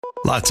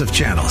Lots of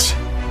channels,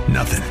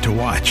 nothing to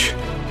watch,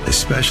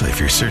 especially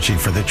if you're searching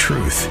for the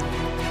truth.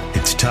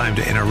 It's time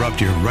to interrupt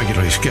your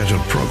regularly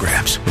scheduled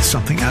programs with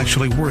something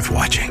actually worth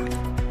watching.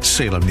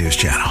 Salem News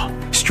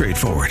Channel.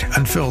 Straightforward,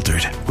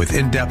 unfiltered, with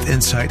in-depth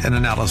insight and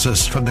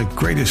analysis from the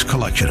greatest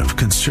collection of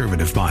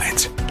conservative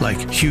minds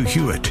like Hugh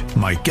Hewitt,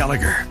 Mike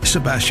Gallagher,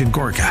 Sebastian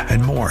Gorka,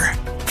 and more.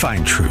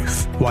 Find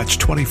truth. Watch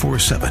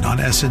 24/7 on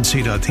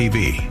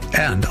snc.tv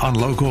and on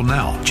Local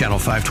Now, Channel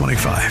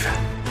 525.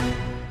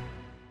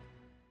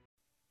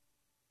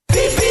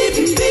 Beep, beep,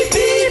 beep,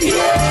 beep,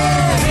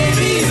 yeah.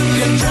 Baby,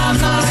 you can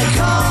drive my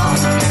car.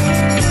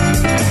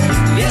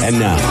 Yes, and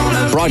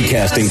now,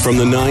 broadcasting from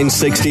the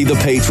 960 The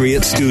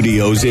Patriot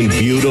Studios in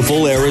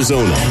beautiful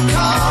Arizona,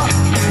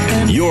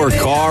 your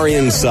Car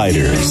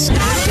Insiders.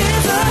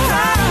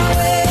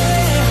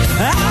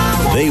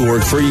 They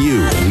work for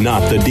you,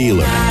 not the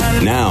dealer.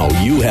 Now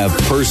you have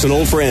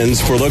personal friends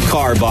for the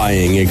car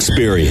buying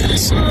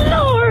experience.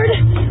 Lord,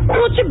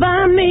 won't you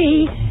buy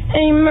me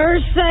a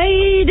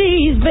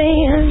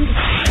Mercedes-Benz?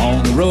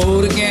 On the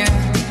road again.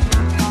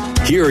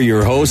 Here are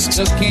your hosts,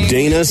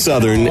 Dana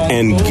Southern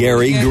and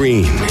Gary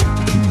Green.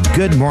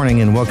 Good morning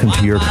and welcome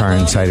to your Car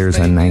Insiders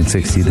on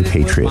 960 The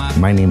Patriot.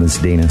 My name is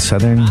Dana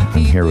Southern.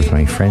 I'm here with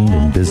my friend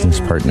and business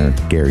partner,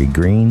 Gary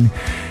Green.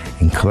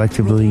 And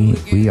collectively,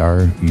 we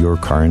are your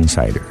Car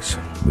Insiders.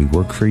 We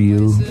work for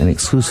you and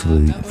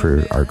exclusively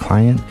for our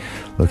client,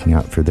 looking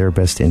out for their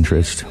best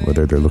interest,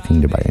 whether they're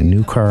looking to buy a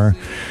new car,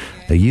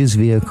 a used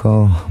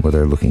vehicle, whether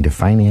they're looking to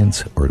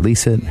finance or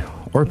lease it,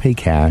 or pay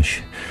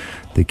cash.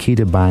 The key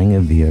to buying a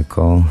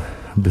vehicle,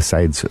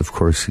 besides, of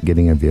course,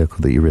 getting a vehicle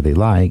that you really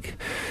like,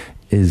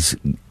 is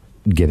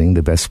getting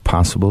the best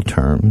possible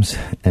terms,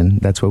 and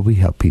that's what we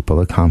help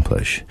people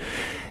accomplish.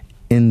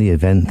 In the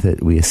event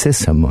that we assist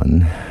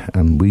someone,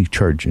 we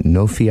charge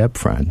no fee up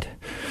front,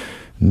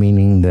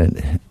 meaning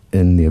that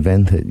in the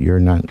event that you're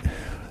not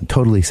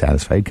totally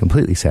satisfied,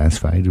 completely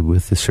satisfied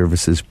with the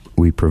services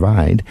we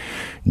provide,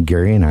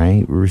 Gary and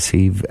I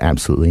receive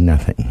absolutely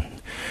nothing.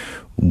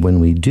 When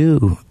we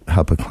do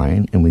help a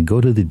client and we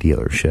go to the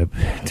dealership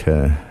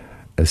to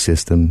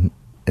assist them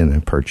in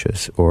a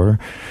purchase, or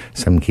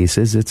some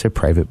cases it's a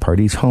private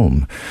party's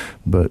home.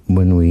 But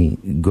when we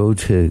go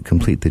to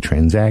complete the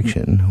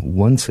transaction,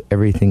 once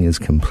everything is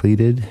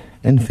completed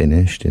and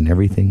finished and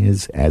everything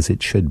is as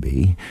it should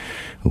be,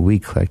 we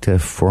collect a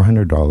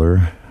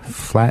 $400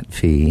 flat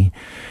fee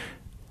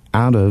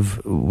out of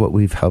what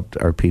we've helped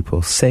our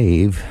people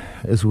save,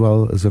 as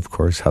well as, of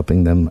course,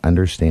 helping them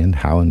understand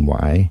how and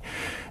why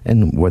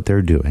and what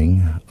they're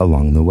doing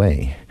along the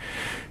way.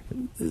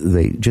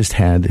 They just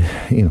had,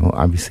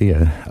 obviously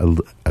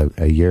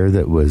a year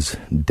that was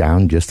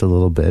down just a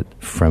little bit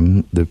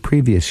from the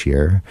previous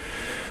year,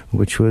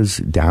 which was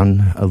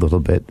down a little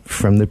bit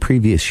from the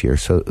previous year.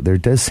 So there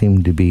does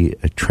seem to be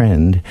a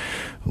trend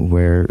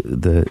where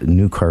the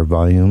new car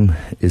volume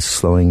is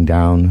slowing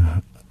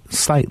down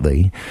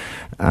slightly,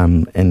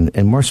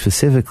 and more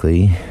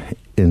specifically,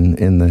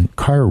 in the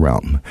car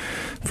realm.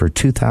 For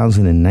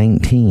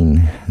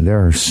 2019,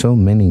 there are so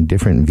many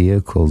different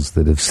vehicles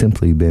that have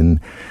simply been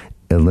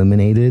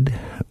eliminated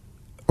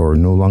or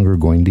no longer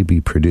going to be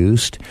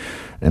produced.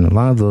 And a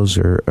lot of those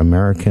are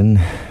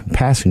American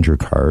passenger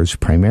cars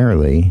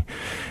primarily.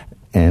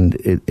 And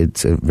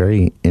it's a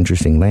very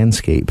interesting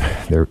landscape.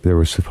 There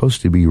were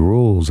supposed to be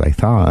rules, I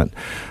thought,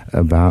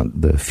 about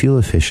the fuel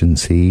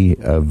efficiency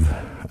of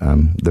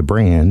the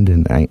brand,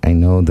 and I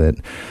know that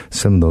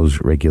some of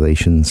those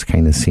regulations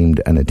kind of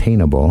seemed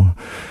unattainable.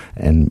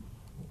 And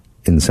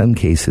in some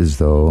cases,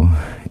 though,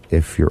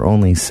 if you're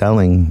only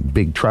selling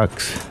big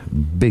trucks,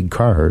 big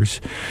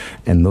cars,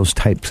 and those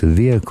types of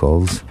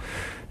vehicles,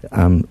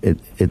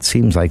 it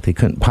seems like they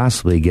couldn't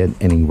possibly get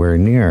anywhere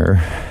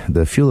near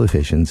the fuel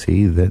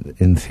efficiency that,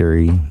 in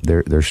theory,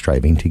 they're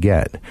striving to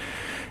get.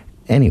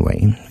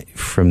 Anyway,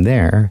 from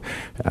there,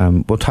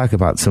 we'll talk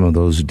about some of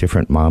those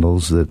different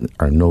models that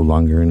are no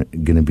longer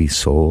going to be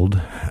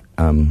sold,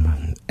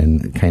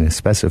 and kind of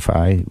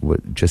specify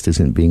what just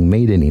isn't being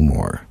made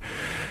anymore.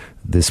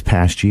 This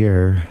past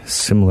year,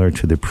 similar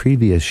to the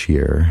previous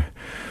year,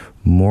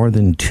 more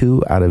than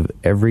 2 out of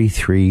every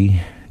 3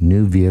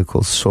 new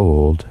vehicles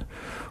sold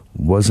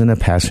wasn't a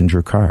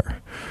passenger car.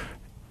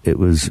 It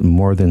was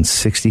more than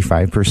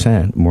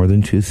 65%, more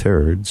than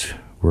 2/3,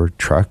 were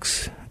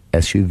trucks,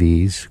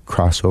 SUVs,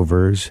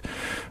 crossovers,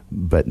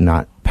 but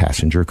not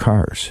passenger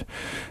cars.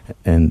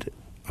 And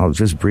I'll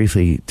just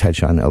briefly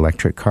touch on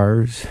electric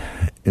cars.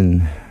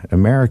 In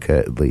America,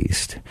 at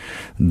least,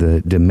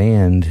 the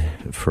demand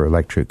for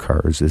electric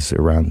cars is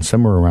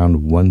somewhere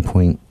around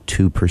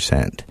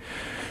 1.2%.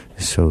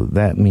 So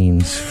that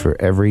means for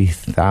every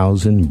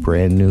 1,000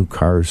 brand new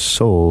cars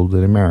sold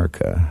in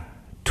America,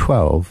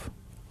 12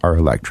 are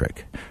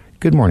electric.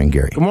 Good morning,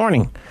 Gary. Good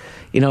morning.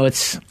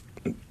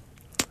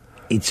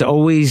 It's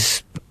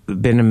always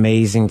been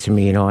amazing to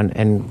me,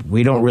 and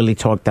we don't really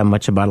talk that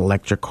much about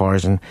electric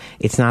cars, and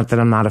it's not that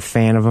I'm not a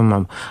fan of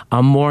them.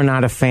 I'm more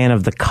not a fan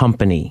of the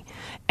company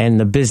and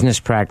the business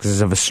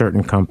practices of a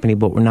certain company,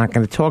 but we're not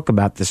going to talk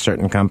about this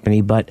certain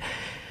company. But,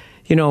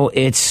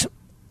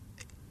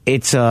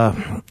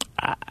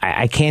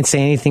 I can't say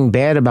anything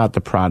bad about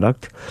the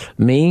product.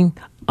 Me,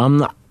 I'm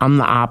the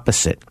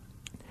opposite.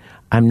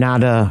 I'm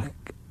not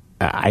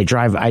I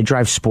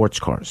drive sports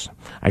cars.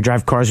 I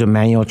drive cars with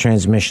manual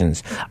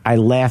transmissions. I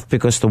laugh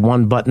because the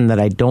one button that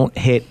I don't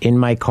hit in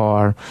my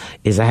car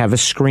is I have a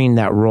screen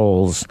that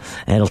rolls,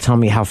 and it'll tell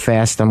me how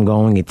fast I'm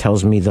going. It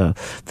tells me the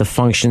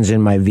functions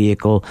in my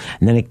vehicle,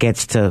 and then it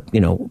gets to,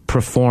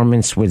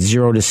 performance with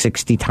 0 to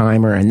 60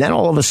 timer, and then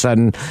all of a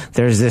sudden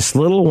there's this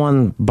little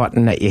one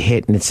button that you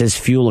hit, and it says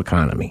fuel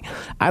economy.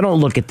 I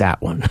don't look at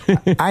that one.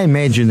 I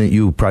imagine that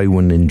you probably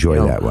wouldn't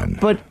enjoy that one.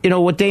 But,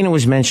 what Dana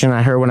was mentioning,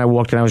 I heard when I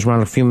walked in, I was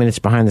running a few minutes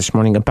behind this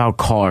morning about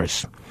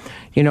cars.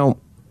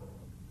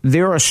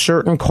 There are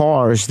certain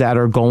cars that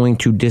are going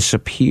to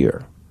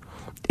disappear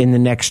in the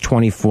next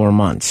 24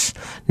 months.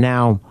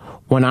 Now,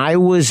 when I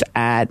was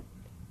at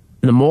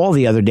the mall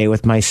the other day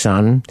with my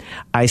son,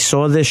 I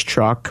saw this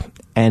truck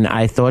and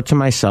I thought to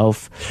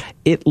myself,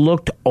 it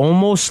looked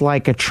almost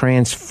like a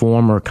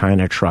Transformer kind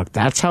of truck.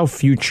 That's how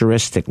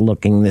futuristic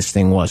looking this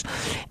thing was.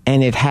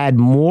 And it had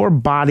more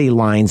body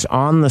lines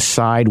on the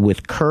side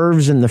with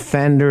curves in the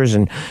fenders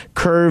and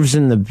curves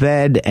in the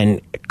bed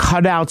and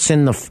cutouts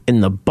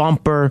in the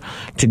bumper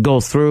to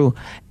go through.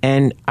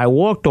 And I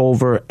walked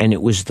over and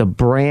it was the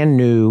brand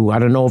new, I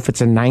don't know if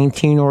it's a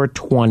 19 or a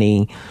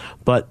 20,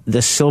 but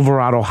the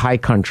Silverado High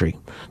Country,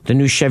 the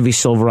new Chevy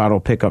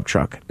Silverado pickup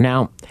truck.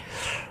 Now,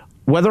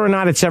 whether or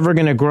not it's ever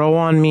going to grow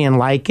on me and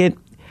like it,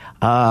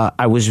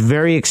 I was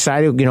very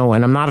excited,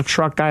 and I'm not a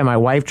truck guy. My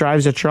wife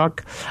drives a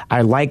truck.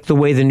 I like the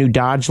way the new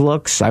Dodge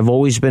looks. I've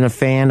always been a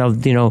fan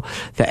of, the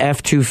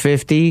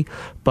F-250.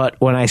 But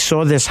when I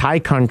saw this High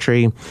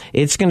Country,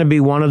 it's going to be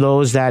one of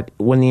those that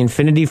when the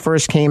Infiniti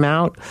first came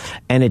out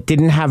and it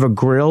didn't have a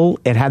grill,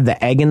 it had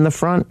the egg in the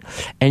front,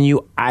 and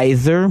you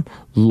either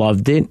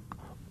loved it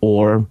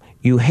or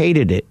you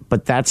hated it.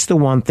 But that's the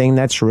one thing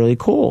that's really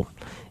cool,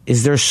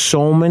 is there's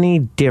so many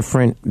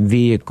different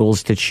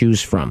vehicles to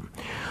choose from.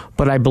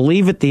 But I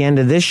believe at the end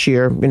of this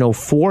year,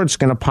 Ford's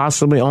going to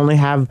possibly only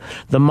have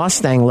the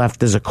Mustang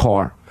left as a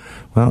car.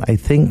 Well, I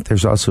think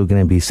there's also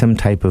going to be some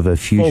type of a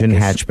Fusion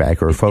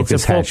hatchback or a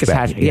Focus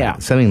hatchback. Yeah.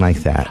 Something like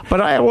that.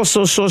 But I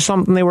also saw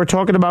something they were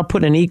talking about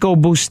putting an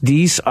EcoBoost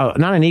diesel,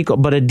 not an Eco,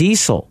 but a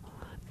diesel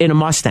in a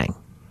Mustang.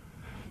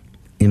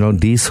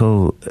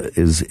 Diesel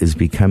is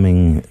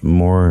becoming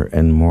more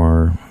and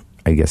more,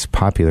 I guess,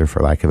 popular,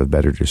 for lack of a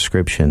better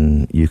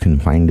description. You can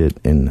find it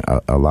in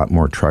a lot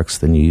more trucks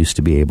than you used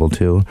to be able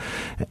to.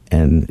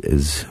 And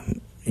is,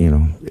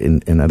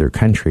 in other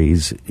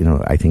countries,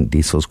 I think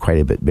diesel is quite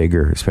a bit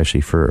bigger,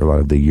 especially for a lot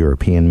of the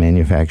European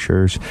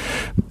manufacturers.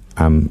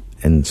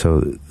 And so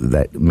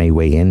that may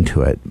weigh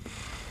into it.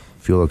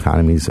 Fuel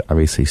economy is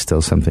obviously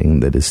still something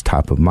that is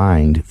top of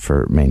mind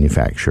for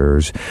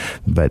manufacturers,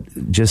 but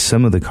just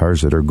some of the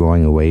cars that are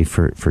going away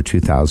for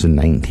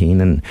 2019,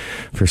 and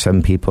for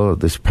some people,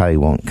 this probably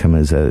won't come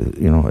as a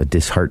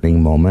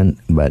disheartening moment,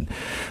 but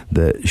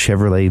the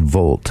Chevrolet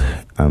Volt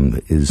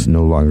is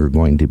no longer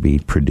going to be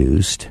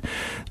produced.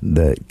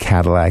 The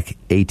Cadillac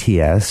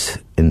ATS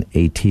and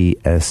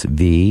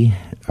ATS-V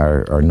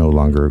are no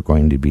longer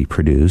going to be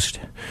produced.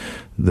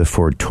 The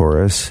Ford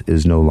Taurus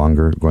is no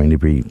longer going to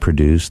be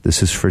produced.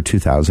 This is for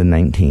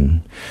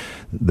 2019.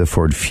 The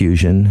Ford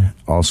Fusion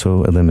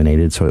also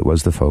eliminated, so it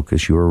was the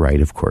Focus. You were right,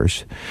 of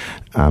course.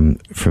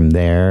 From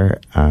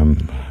there,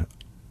 I'm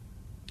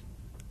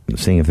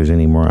seeing if there's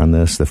any more on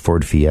this. The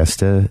Ford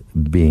Fiesta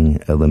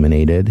being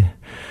eliminated.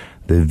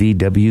 The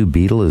VW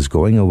Beetle is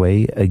going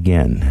away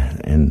again.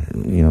 And,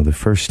 the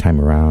first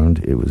time around,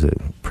 it was a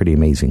pretty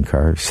amazing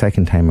car.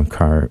 Second time a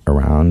car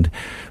around,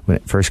 when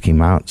it first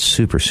came out,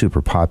 super,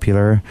 super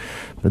popular.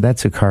 But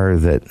that's a car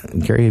that,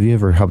 Gary, have you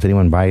ever helped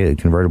anyone buy a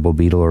convertible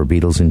Beetle or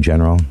Beetles in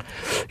general?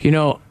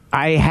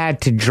 I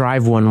had to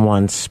drive one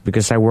once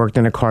because I worked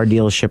in a car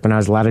dealership and I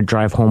was allowed to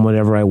drive home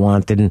whatever I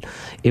wanted. And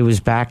it was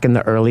back in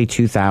the early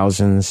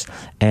 2000s,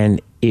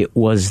 and it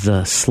was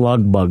the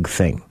slug bug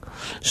thing.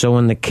 So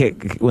when the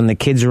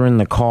kids were in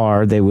the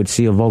car, they would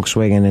see a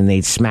Volkswagen and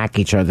they'd smack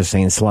each other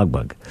saying slug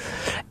bug.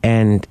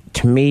 And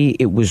to me,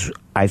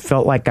 I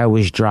felt like I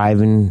was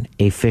driving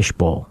a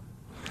fishbowl.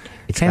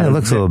 It kind of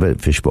looks a little bit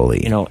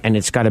fishbowl-y. And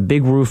it's got a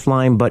big roof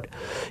line, but,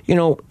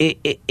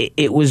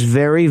 it was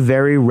very,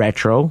 very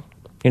retro.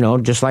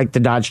 Just like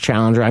the Dodge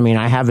Challenger. I mean,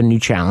 I have a new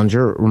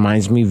Challenger. It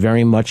reminds me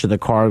very much of the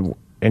car in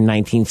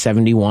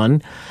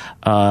 1971.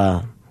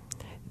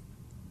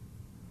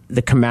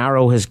 The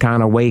Camaro has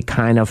gone away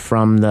kind of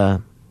from the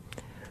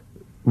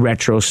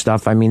retro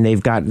stuff. I mean,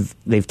 they've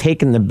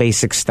taken the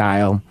basic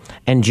style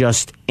and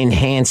just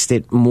enhanced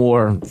it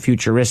more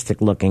futuristic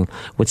looking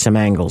with some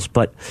angles.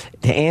 But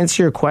to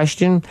answer your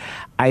question,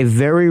 I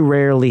very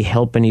rarely have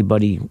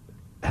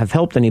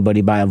helped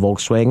anybody buy a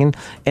Volkswagen,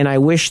 and I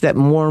wish that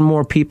more and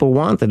more people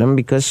wanted them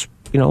because,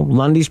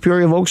 Lundy's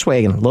Peoria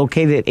Volkswagen,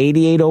 located at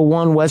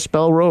 8801 West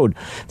Bell Road.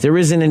 There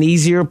isn't an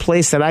easier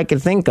place that I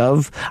could think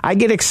of. I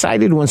get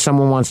excited when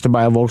someone wants to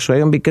buy a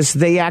Volkswagen because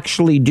they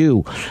actually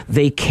do.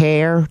 They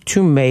care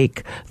to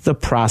make the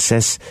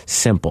process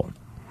simple.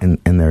 and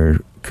they're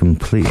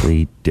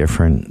completely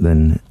different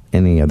than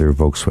any other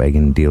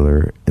Volkswagen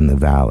dealer in the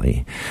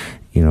Valley.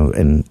 You know,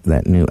 and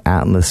that new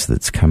Atlas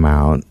that's come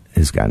out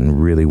has gotten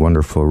really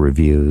wonderful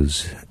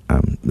reviews.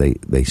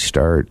 They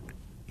start,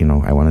 you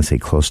know, I want to say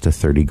close to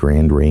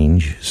 $30,000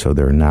 range, so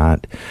they're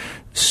not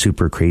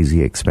super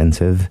crazy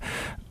expensive.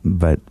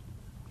 But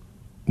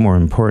more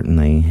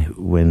importantly,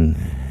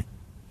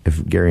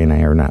 if Gary and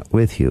I are not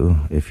with you,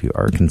 if you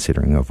are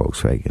considering a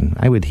Volkswagen,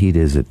 I would heed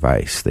his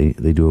advice. They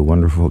do a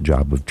wonderful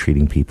job of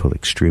treating people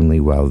extremely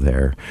well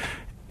there,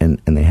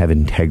 and they have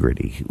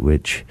integrity,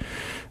 which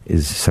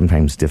is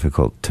sometimes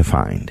difficult to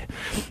find.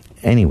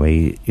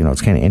 Anyway, you know,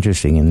 it's kind of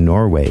interesting. In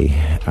Norway,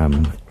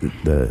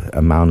 the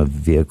amount of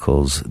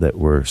vehicles that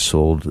were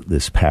sold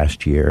this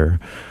past year,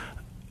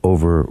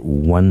 over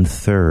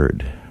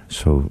 1/3,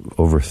 so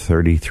over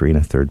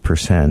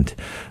 33.33%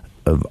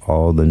 of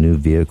all the new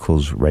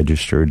vehicles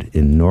registered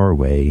in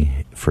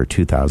Norway for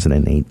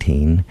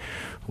 2018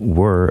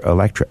 were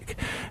electric.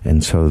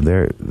 And so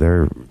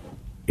they're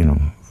you know,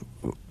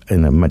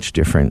 in a much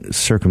different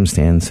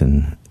circumstance,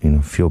 and, you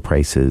know, fuel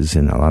prices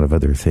and a lot of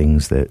other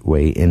things that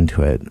weigh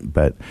into it.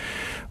 But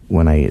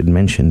when I had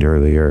mentioned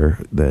earlier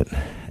that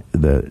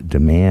the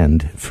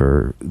demand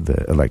for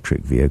the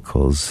electric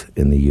vehicles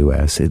in the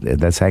U.S.,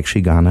 that's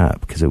actually gone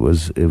up, because it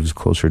was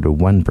closer to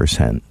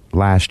 1%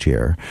 last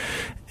year,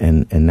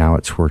 and now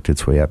it's worked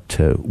its way up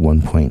to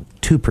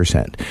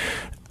 1.2%.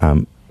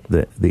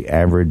 The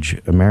average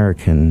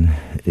American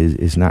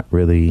is not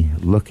really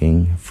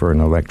looking for an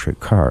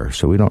electric car.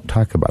 So we don't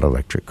talk about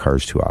electric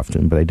cars too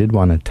often, but I did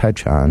want to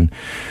touch on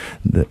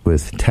that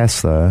with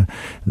Tesla,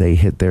 they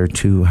hit their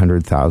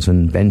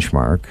 200,000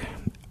 benchmark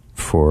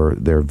for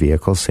their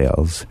vehicle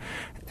sales,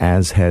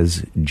 as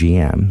has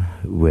GM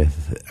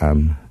with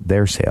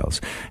their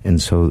sales. And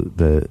so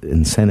the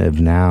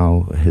incentive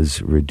now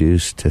has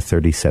reduced to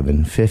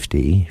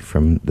 $3,750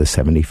 from the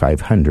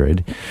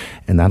 $7,500,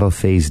 and that'll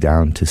phase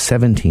down to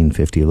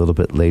 $1,750 a little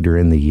bit later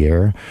in the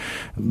year.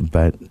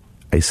 But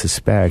I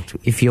suspect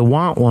if you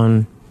want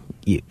one,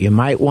 you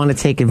might want to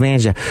take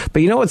advantage of.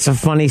 But you know what's a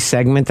funny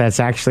segment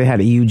that's actually had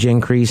a huge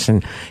increase?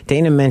 And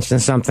Dana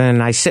mentioned something,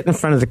 and I sit in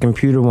front of the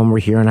computer when we're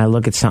here and I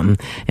look at something,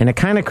 and it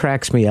kind of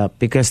cracks me up,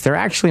 because they're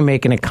actually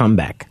making a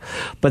comeback.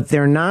 But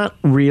they're not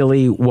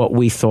really what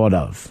we thought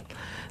of.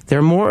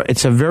 They're more,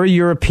 it's a very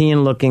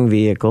European-looking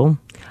vehicle.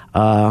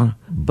 But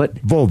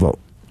Volvo.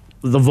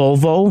 The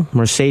Volvo,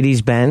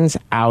 Mercedes-Benz,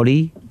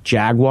 Audi,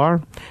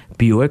 Jaguar,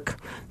 Buick,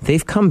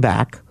 they've come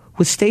back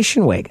with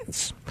station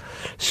wagons.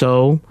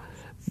 So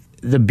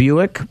the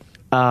Buick,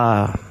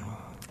 let's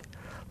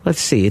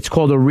see, it's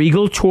called a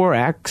Regal Tour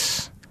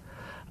X.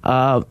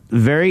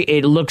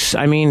 It looks,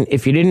 I mean,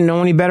 if you didn't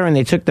know any better and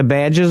they took the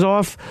badges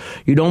off,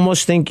 you'd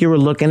almost think you were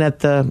looking at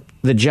the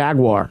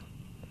Jaguar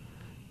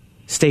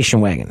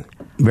station wagon.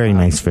 Very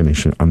nice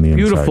finish on the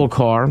Beautiful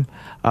inside.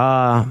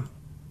 car.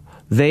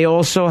 They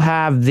also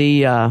have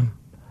the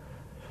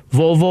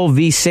Volvo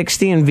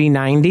V60 and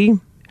V90.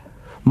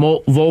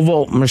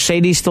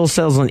 Mercedes still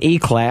sells an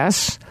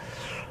E-Class.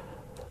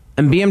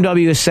 And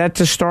BMW is set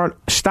to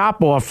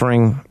stop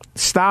offering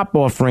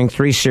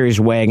 3 Series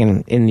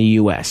wagon in the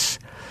U.S.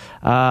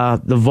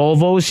 The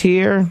Volvo's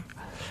here.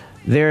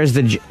 There's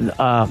the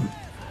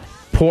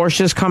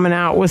Porsche's coming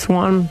out with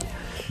one.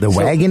 The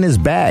wagon is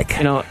back.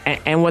 You know,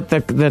 and what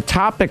the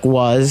topic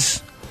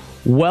was,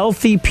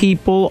 wealthy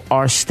people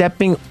are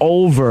stepping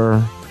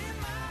over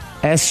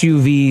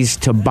SUVs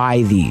to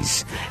buy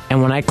these.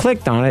 And when I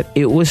clicked on it,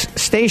 it was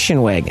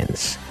station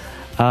wagons.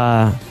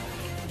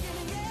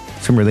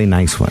 Some really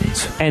nice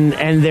ones.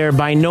 And they're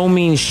by no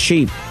means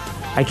cheap.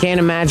 I can't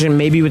imagine,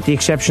 maybe with the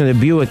exception of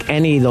the Buick,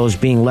 any of those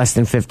being less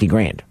than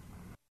 $50,000.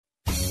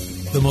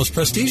 The most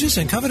prestigious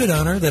and coveted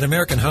honor that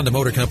American Honda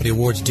Motor Company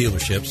awards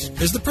dealerships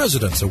is the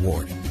President's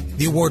Award.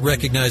 The award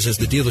recognizes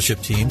the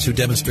dealership teams who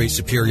demonstrate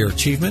superior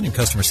achievement in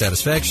customer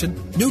satisfaction,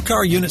 new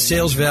car unit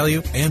sales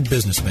value, and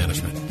business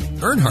management.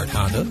 Earnhardt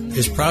Honda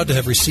is proud to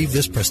have received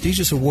this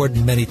prestigious award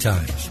many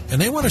times,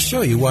 and they want to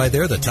show you why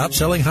they're the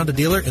top-selling Honda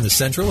dealer in the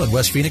Central and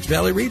West Phoenix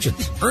Valley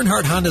regions.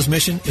 Earnhardt Honda's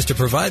mission is to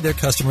provide their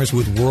customers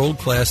with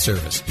world-class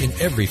service in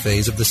every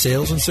phase of the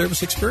sales and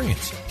service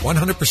experience.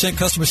 100%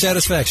 customer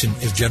satisfaction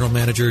is General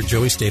Manager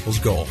Joey Staples'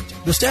 goal.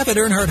 The staff at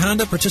Earnhardt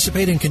Honda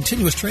participate in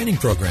continuous training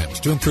programs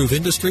to improve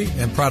industry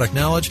and product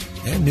knowledge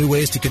and new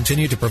ways to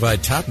continue to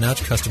provide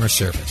top-notch customer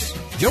service.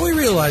 Joey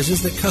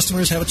realizes that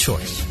customers have a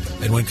choice,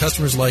 and when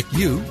customers like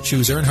you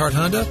choose Earnhardt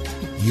Honda,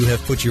 you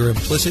have put your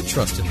implicit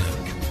trust in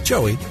them.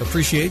 Joey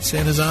appreciates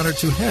and is honored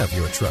to have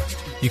your trust.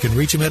 You can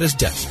reach him at his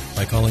desk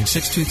by calling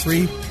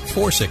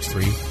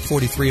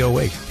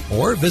 623-463-4308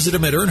 or visit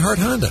him at Earnhardt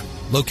Honda,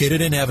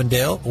 located in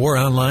Avondale, or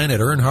online at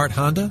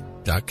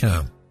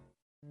earnhardthonda.com.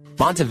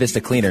 Monta Vista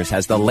Cleaners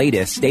has the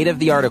latest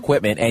state-of-the-art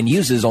equipment and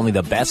uses only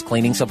the best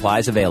cleaning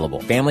supplies available.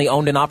 Family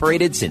owned and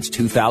operated since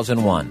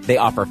 2001. They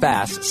offer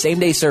fast,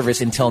 same-day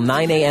service until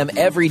 9 a.m.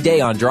 every day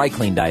on dry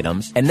cleaned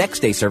items and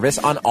next-day service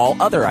on all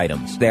other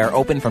items. They are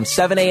open from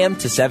 7 a.m.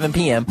 to 7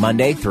 p.m.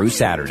 Monday through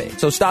Saturday.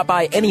 So stop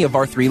by any of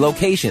our 3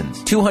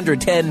 locations: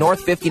 210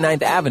 North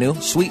 59th Avenue,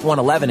 Suite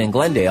 111 in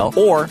Glendale,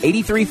 or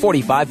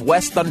 8345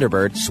 West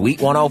Thunderbird,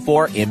 Suite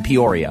 104 in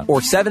Peoria,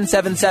 or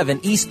 777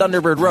 East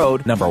Thunderbird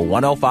Road, number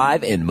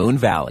 105 in Moon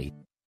Valley.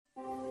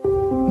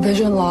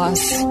 Vision loss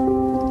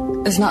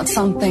is not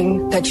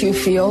something that you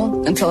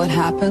feel until it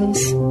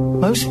happens.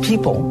 Most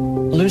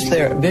people lose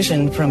their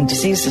vision from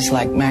diseases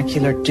like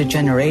macular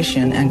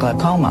degeneration and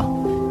glaucoma,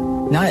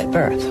 not at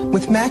birth.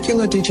 With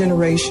macular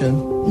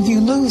degeneration, you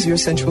lose your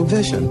central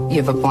vision. You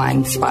have a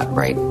blind spot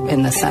right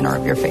in the center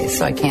of your face,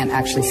 so I can't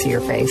actually see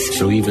your face.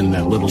 So even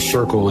that little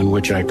circle in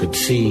which I could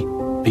see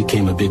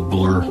became a big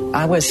blur.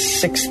 I was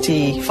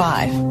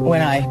 65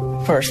 when I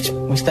first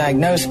was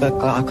diagnosed with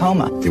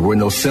glaucoma. There were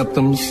no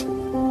symptoms.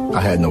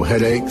 I had no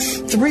headaches.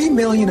 3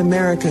 million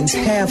Americans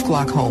have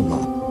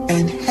glaucoma,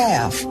 and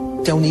half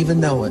don't even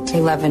know it.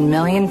 11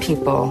 million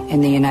people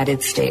in the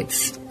United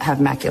States have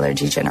macular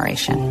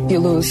degeneration. You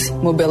lose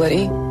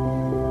mobility,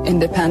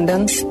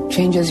 independence,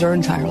 changes your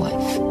entire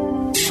life.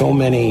 So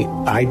many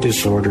eye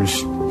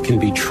disorders can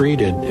be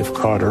treated if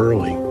caught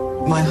early.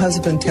 My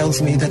husband tells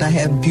me that I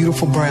have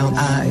beautiful brown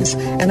eyes,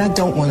 and I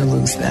don't want to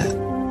lose that.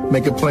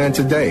 Make a plan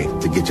today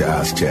to get your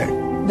eyes checked.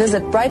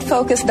 Visit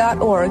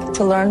brightfocus.org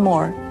to learn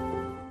more.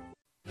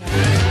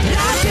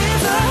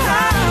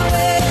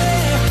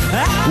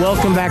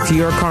 Welcome back to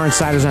Your Car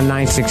Insiders on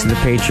 960 The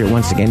Patriot.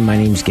 Once again, my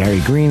name's Gary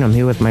Green. I'm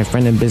here with my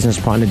friend and business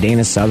partner,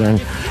 Dana Southern,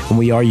 and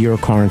we are Your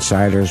Car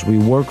Insiders. We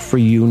work for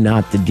you,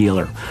 not the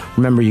dealer.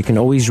 Remember, you can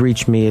always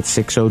reach me at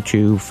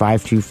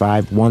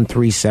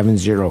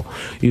 602-525-1370.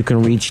 You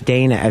can reach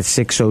Dana at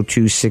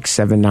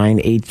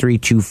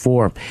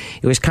 602-679-8324.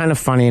 It was kind of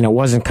funny, and it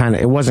wasn't kind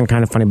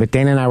of funny, but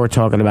Dana and I were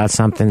talking about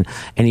something,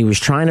 and he was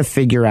trying to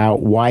figure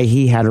out why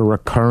he had a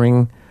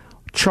recurring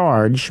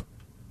charge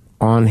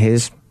on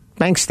his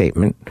bank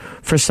statement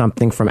for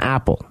something from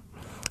Apple.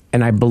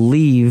 And I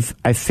believe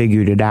I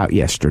figured it out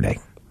yesterday.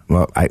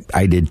 Well,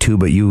 I did too,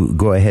 but you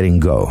go ahead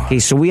and go. Okay,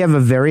 so we have a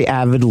very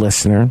avid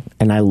listener,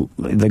 and I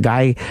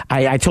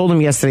told him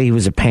yesterday he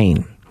was a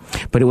pain,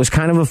 but it was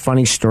kind of a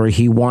funny story.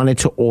 He wanted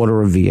to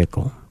order a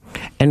vehicle.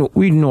 And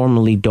we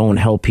normally don't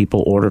help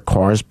people order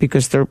cars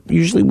because they're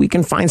usually we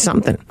can find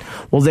something.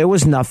 Well, there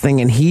was nothing,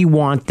 and he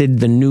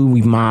wanted the new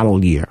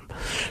model year.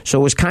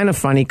 So it was kind of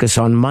funny because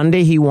on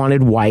Monday he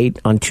wanted white,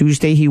 on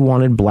Tuesday he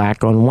wanted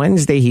black, on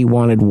Wednesday he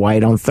wanted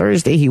white, on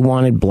Thursday he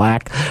wanted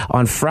black,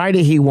 on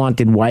Friday he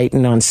wanted white,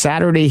 and on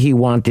Saturday he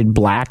wanted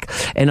black.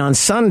 And on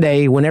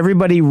Sunday, when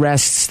everybody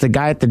rests, the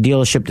guy at the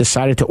dealership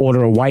decided to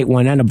order a white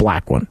one and a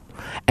black one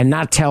and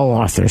not tell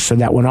Arthur, so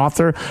that when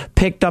Arthur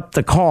picked up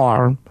the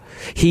car,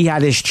 he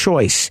had his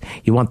choice.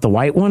 You want the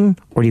white one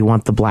or do you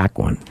want the black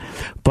one?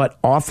 But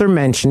Arthur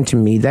mentioned to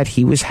me that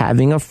he was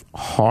having a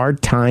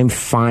hard time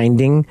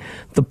finding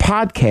the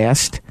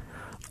podcast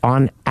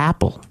on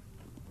Apple.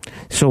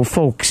 So,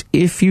 folks,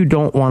 if you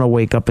don't want to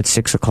wake up at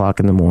 6 o'clock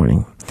in the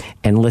morning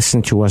and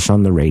listen to us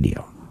on the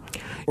radio,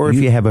 or if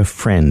you have a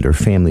friend or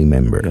family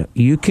member,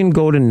 you can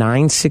go to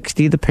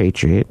 960 The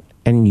Patriot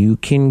and you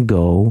can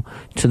go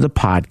to the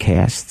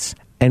podcasts,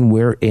 and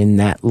we're in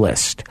that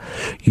list.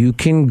 You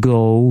can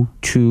go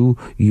to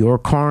Your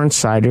Car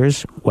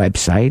Insiders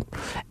website,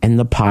 and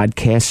the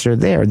podcasts are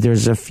there.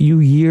 There's a few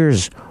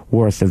years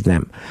worth of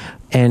them.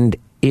 And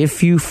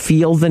if you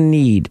feel the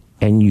need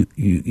and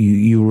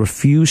you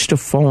refuse to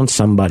phone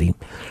somebody,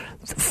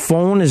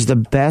 phone is the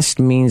best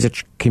means of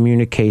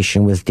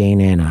communication with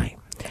Dana and I.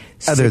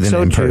 Other than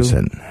in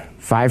person.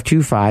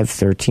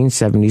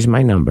 525-1370 is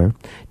my number.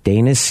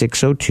 Dana's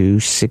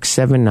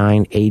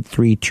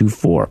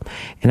 602-679-8324.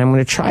 And I'm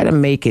going to try to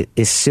make it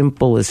as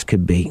simple as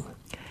could be.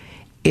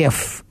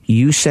 If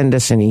you send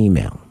us an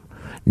email,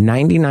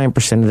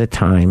 99% of the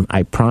time,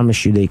 I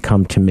promise you they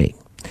come to me.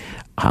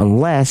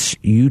 Unless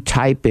you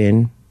type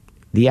in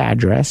the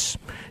address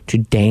to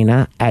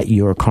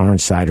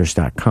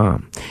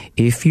Dana@YourCarInsiders.com.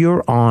 If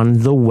you're on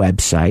the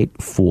website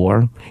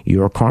for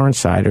Your Car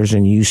Insiders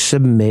and you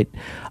submit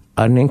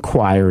an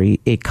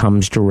inquiry, it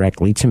comes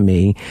directly to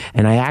me,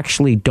 and I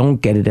actually don't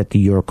get it at the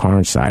Your Car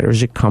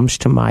Insiders. It comes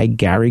to my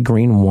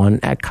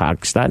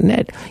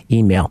GaryGreen1@Cox.net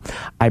email.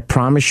 I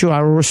promise you I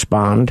will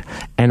respond,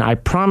 and I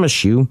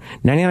promise you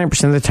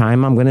 99% of the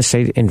time I'm going to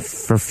say, and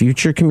for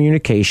future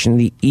communication,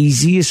 the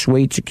easiest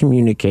way to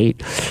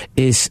communicate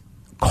is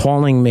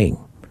calling me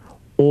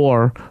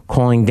or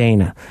calling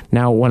Dana.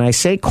 Now, when I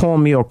say call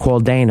me or call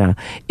Dana,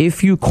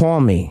 if you call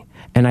me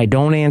and I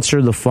don't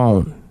answer the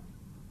phone,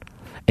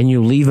 and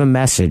you leave a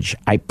message,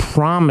 I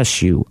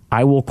promise you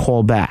I will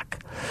call back.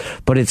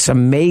 But it's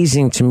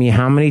amazing to me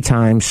how many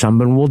times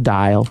someone will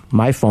dial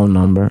my phone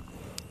number,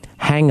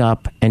 hang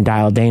up, and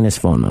dial Dana's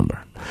phone number.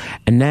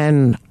 And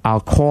then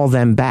I'll call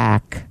them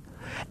back,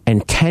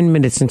 and 10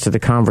 minutes into the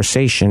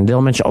conversation,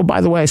 they'll mention, oh, by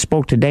the way, I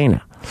spoke to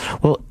Dana.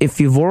 Well, if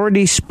you've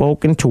already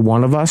spoken to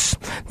one of us,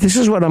 this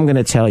is what I'm going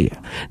to tell you.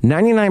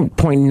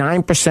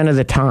 99.9% of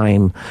the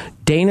time,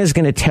 Dana's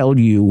going to tell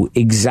you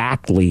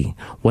exactly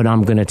what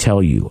I'm going to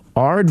tell you.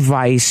 Our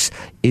advice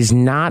is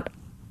not...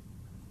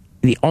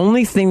 The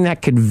only thing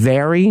that could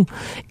vary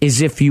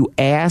is if you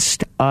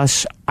asked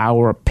us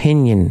our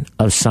opinion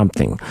of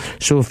something.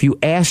 So if you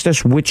asked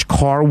us which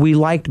car we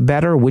liked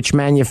better, which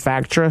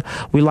manufacturer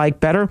we like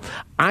better,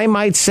 I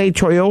might say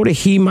Toyota,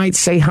 he might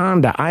say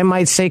Honda. I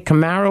might say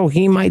Camaro,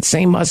 he might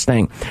say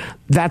Mustang.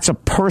 That's a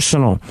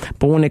personal.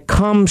 But when it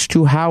comes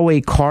to how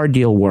a car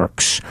deal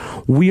works,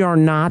 we are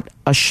not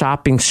a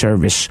shopping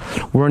service.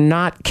 We're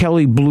not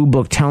Kelley Blue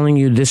Book telling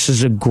you this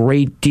is a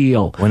great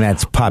deal. When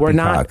that's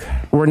poppycock.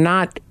 We're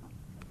not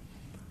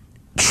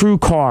True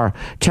Car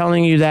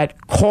telling you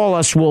that call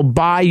us, we'll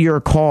buy your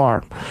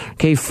car.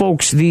 Okay,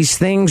 folks, these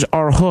things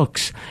are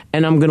hooks.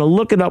 And I'm going to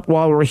look it up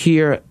while we're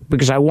here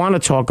because I want to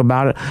talk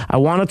about it. I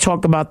want to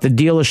talk about the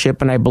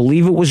dealership, and I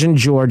believe it was in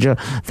Georgia,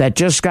 that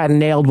just got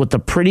nailed with a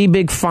pretty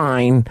big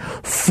fine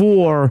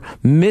for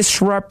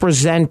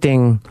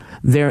misrepresentation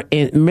in their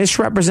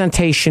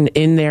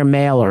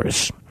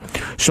mailers.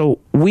 So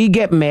we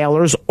get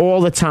mailers all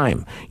the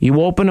time.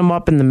 You open them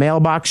up in the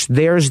mailbox,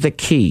 there's the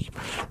key.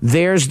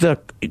 There's the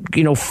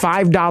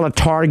 $5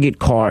 Target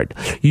card.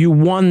 You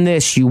won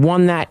this, you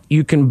won that.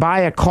 You can buy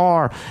a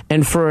car,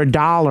 and for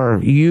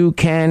 $1 you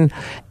can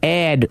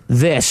add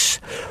this.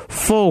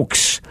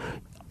 Folks,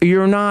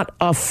 you're not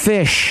a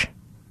fish.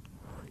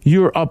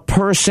 You're a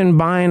person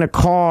buying a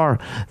car.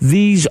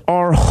 These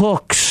are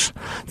hooks.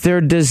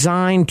 They're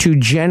designed to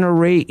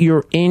generate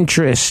your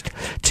interest,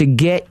 to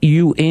get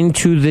you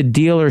into the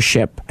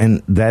dealership.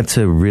 And that's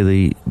a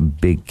really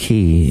big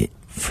key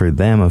for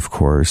them, of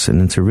course,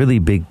 and it's a really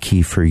big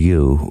key for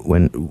you.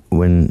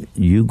 When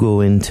you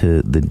go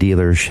into the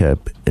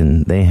dealership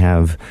and they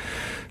have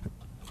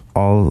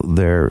all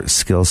their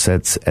skill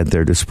sets at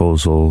their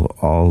disposal,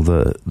 all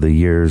the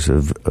years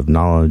of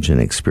knowledge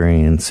and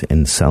experience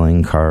in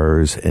selling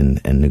cars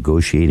and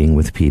negotiating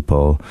with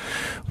people.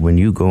 When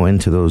you go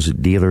into those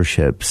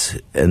dealerships,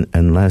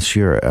 unless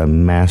you're a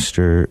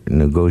master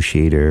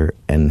negotiator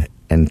and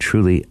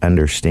truly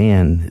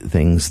understand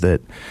things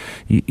that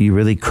you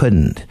really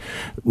couldn't,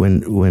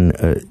 when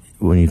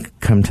you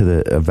come to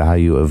the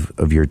value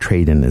of your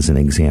trade-in as an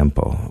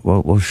example,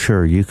 well,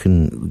 sure, you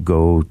can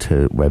go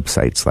to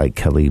websites like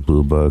Kelley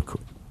Blue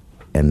Book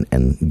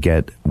and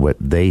get what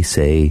they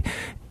say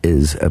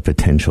is a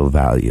potential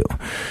value.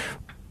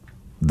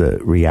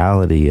 The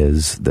reality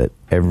is that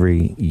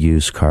every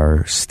used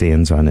car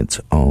stands on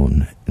its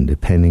own, and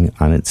depending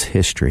on its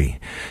history,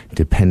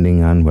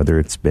 depending on whether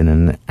it's been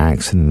in an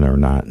accident or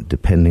not,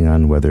 depending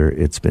on whether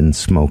it's been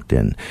smoked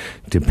in,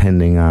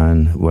 depending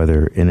on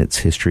whether in its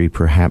history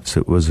perhaps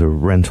it was a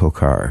rental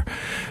car,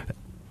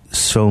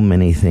 so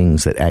many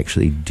things that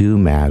actually do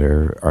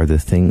matter are the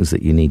things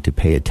that you need to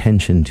pay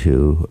attention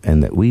to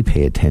and that we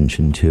pay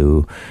attention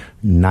to,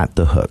 not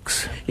the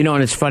hooks.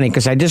 And it's funny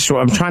because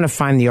I'm trying to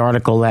find the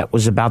article that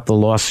was about the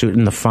lawsuit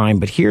and the fine,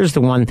 but here's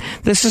the one.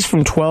 This is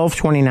from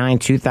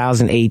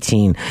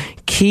 12/29/2018.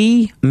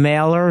 Key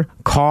mailer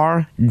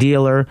car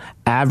dealer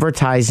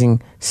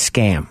advertising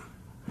scam.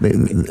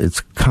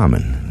 It's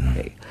common.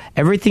 Okay.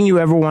 Everything you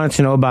ever wanted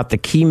to know about the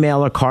key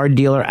mailer car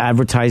dealer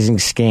advertising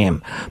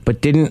scam, but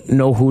didn't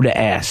know who to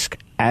ask.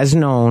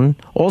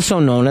 Also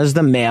known as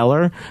the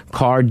mailer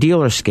car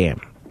dealer scam.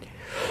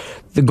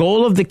 The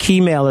goal of the key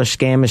mailer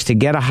scam is to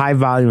get a high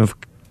volume of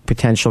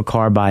potential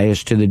car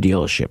buyers to the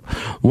dealership.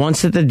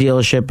 Once at the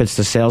dealership, it's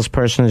the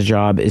salesperson's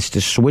job is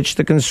to switch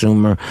the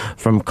consumer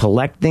from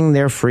collecting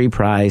their free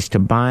prize to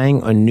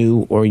buying a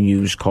new or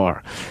used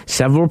car.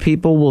 Several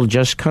people will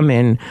just come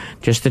in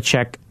just to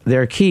check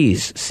their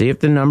keys, see if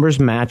the numbers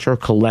match, or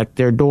collect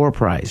their door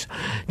prize.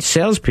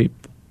 Salespeople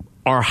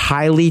are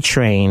highly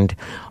trained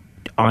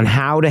on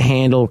how to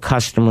handle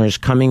customers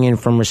coming in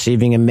from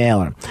receiving a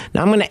mailer.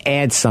 Now, I'm going to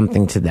add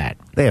something to that.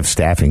 They have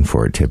staffing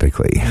for it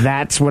typically.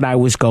 That's what I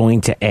was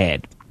going to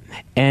add.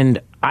 And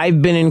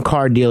I've been in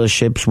car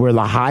dealerships where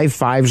the high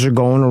fives are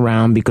going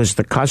around because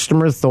the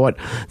customer thought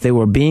they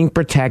were being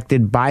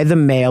protected by the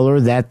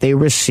mailer that they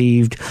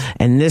received.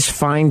 And this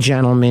fine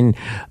gentleman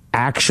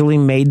actually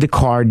made the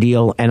car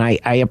deal. And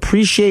I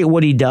appreciate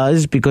what he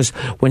does, because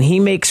when he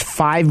makes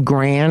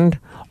 $5,000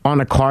 on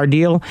a car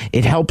deal,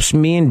 it helps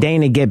me and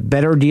Dana get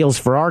better deals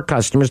for our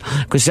customers,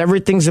 because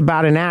everything's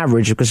about an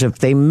average. Because if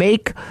they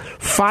make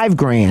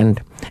 $5,000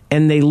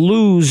 and they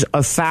lose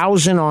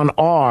 $1,000 on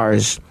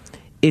ours,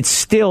 it's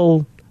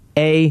still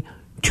a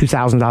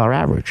 $2,000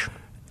 average.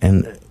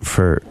 And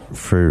for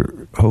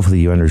hopefully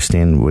you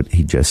understand what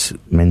he just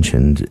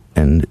mentioned,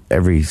 and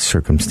every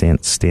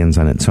circumstance stands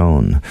on its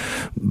own.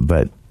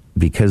 But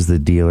because the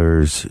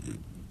dealers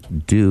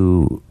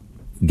do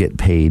get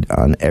paid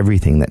on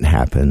everything that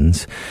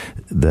happens,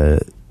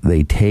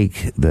 they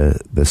take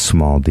the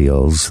small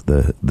deals,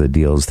 the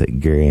deals that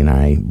Gary and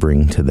I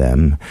bring to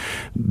them,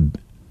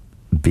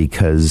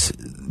 because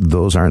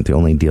those aren't the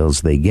only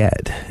deals they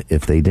get.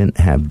 If they didn't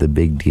have the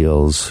big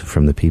deals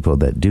from the people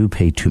that do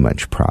pay too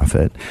much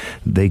profit,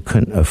 they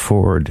couldn't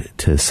afford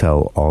to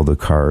sell all the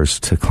cars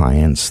to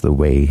clients the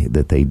way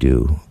that they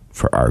do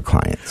for our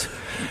clients.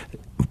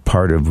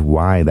 Part of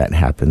why that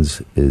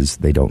happens is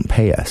they don't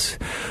pay us.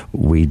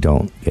 We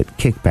don't get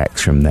kickbacks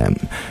from them.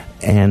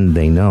 And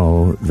they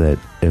know that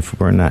if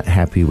we're not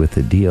happy with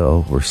the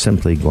deal, we're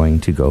simply going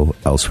to go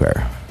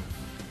elsewhere.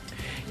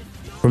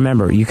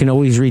 Remember, you can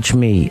always reach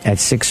me at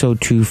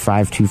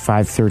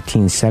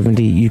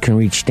 602-525-1370. You can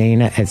reach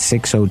Dana at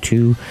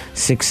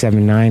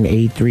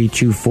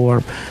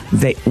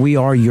 602-679-8324. We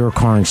are your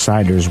car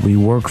insiders. We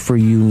work for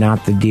you,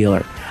 not the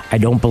dealer. I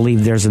don't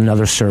believe there's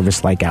another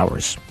service like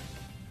ours.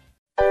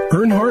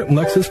 Earnhardt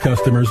Lexus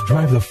customers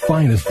drive the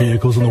finest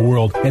vehicles in the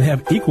world and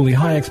have equally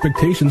high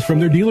expectations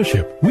from their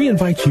dealership. We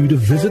invite you to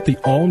visit the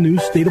all-new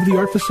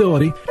state-of-the-art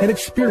facility and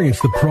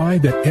experience the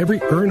pride that every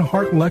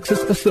Earnhardt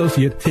Lexus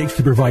associate takes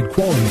to provide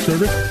quality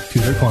service to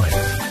their clients.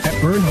 At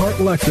Earnhardt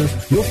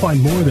Lexus, you'll find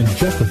more than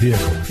just a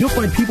vehicle. You'll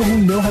find people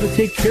who know how to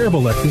take care of a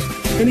Lexus,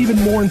 and even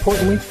more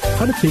importantly,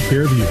 how to take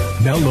care of you.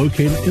 Now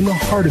located in the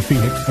heart of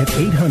Phoenix at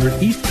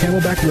 800 East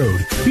Camelback Road,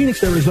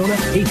 Phoenix, Arizona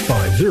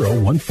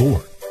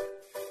 85014.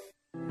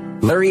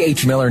 Larry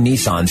H. Miller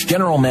Nissan's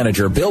General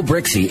Manager Bill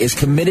Brixey is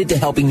committed to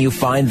helping you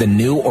find the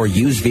new or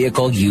used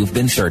vehicle you've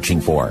been searching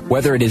for.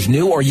 Whether it is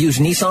new or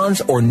used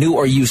Nissans or new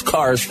or used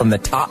cars from the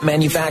top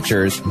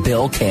manufacturers,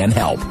 Bill can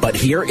help. But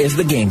here is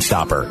the game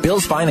stopper.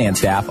 Bill's finance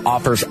staff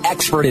offers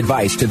expert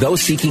advice to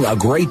those seeking a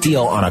great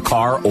deal on a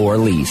car or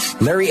lease.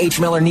 Larry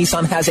H. Miller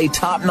Nissan has a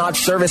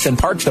top-notch service and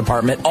parts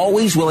department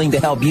always willing to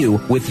help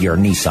you with your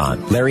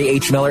Nissan. Larry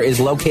H. Miller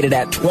is located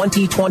at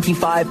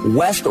 2025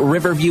 West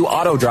Riverview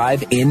Auto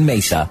Drive in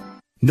Mesa.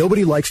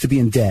 Nobody likes to be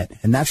in debt,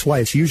 and that's why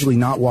it's usually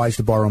not wise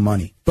to borrow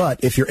money.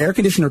 But if your air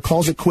conditioner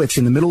calls it quits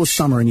in the middle of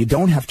summer and you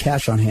don't have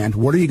cash on hand,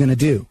 what are you going to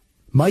do?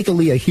 Mike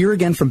Aaliyah here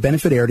again from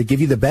Benefit Air to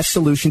give you the best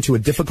solution to a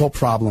difficult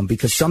problem,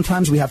 because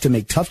sometimes we have to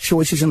make tough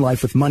choices in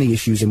life with money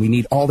issues and we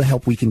need all the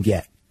help we can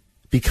get.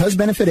 Because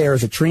Benefit Air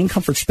is a Train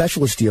Comfort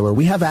Specialist dealer,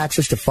 we have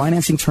access to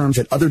financing terms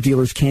that other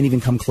dealers can't even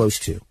come close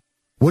to.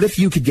 What if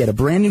you could get a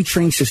brand new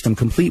train system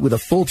complete with a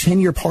full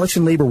 10-year parts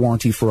and labor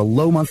warranty for a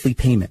low monthly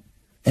payment?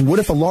 And what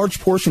if a large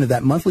portion of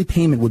that monthly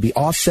payment would be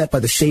offset by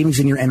the savings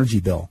in your energy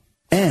bill?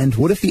 And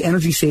what if the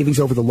energy savings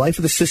over the life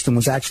of the system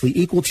was actually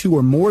equal to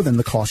or more than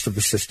the cost of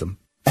the system?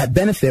 At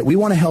Benefit, we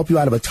want to help you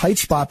out of a tight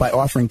spot by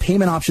offering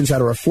payment options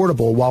that are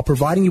affordable while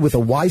providing you with a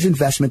wise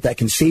investment that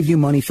can save you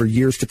money for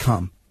years to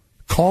come.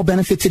 Call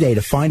Benefit today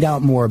to find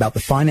out more about the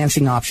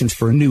financing options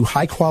for a new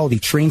high-quality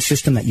train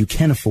system that you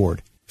can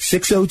afford.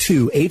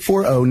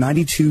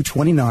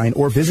 602-840-9229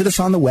 or visit us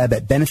on the web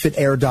at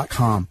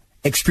benefitair.com.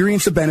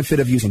 Experience the benefit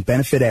of using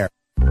Benefit Air.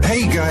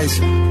 Hey guys,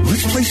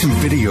 let's play some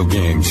video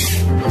games.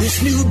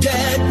 This new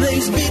dad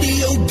plays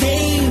video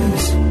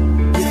games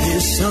with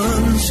his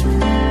sons,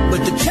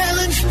 but the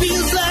challenge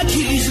feels like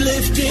he's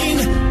lifting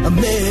a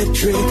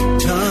metric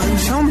ton.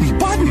 So many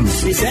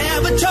buttons. His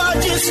avatar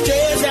just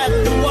stares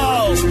at the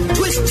walls,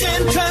 twists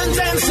and turns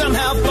and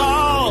somehow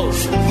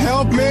falls.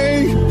 Help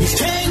me! He's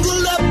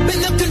tangled up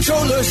in the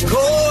controller's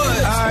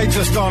cord. I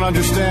just don't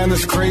understand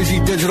this crazy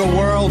digital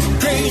world.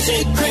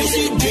 Crazy,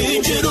 crazy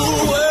digital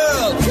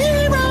world.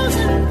 Heroes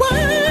and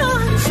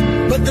worlds.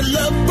 But the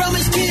love from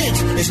his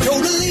kids is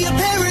totally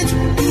apparent.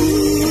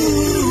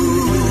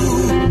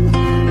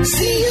 Ooh.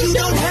 See, you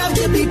don't have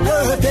to be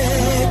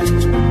perfect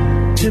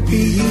to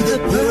be the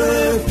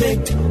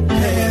perfect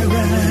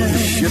parent.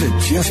 Should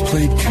have just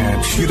played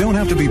catch. You don't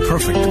have to be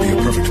perfect to be a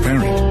perfect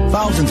parent.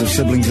 Thousands of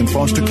siblings in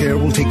foster care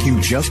will take you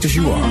just as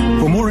you are.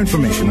 For more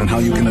information on how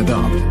you can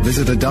adopt,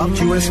 visit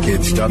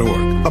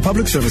adoptuskids.org. A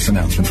public service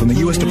announcement from the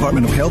U.S.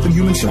 Department of Health and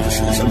Human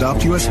Services,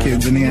 Adopt U.S.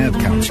 Kids, and the Ad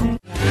Council.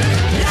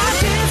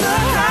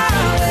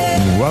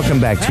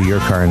 Welcome back to Your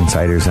Car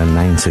Insiders on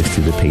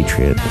 960 The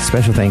Patriot.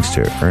 Special thanks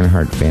to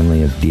Earnhardt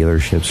family of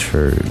dealerships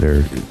for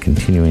their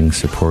continuing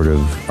support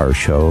of our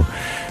show.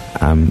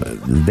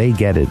 They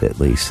get it, at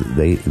least.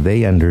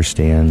 They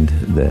understand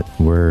that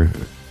we're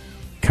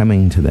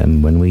coming to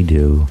them when we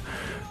do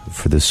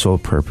for the sole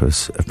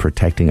purpose of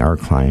protecting our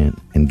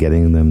client and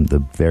getting them the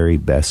very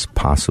best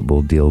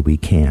possible deal we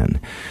can.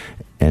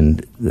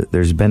 And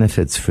there's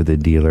benefits for the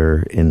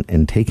dealer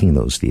in taking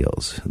those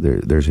deals.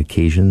 There's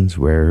occasions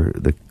where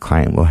the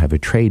client will have a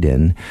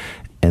trade-in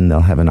and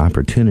they'll have an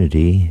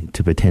opportunity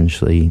to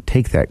potentially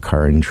take that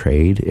car in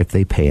trade if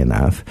they pay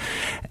enough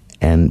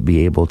and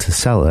be able to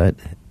sell it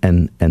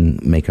and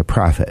make a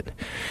profit.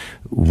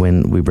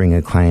 When we bring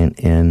a client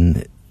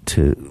in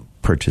to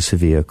purchase a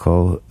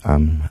vehicle,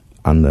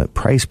 on the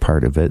price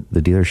part of it,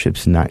 the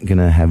dealership's not going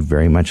to have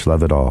very much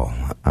love at all.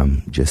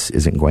 Just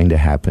isn't going to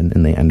happen,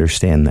 and they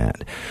understand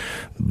that.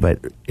 But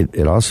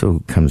it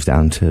also comes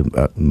down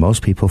to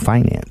most people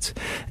finance.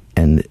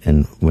 And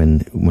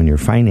when you're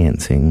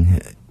financing,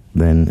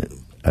 then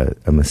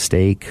a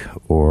mistake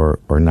or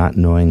not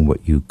knowing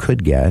what you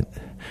could get,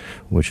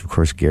 which of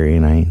course Gary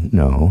and I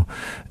know,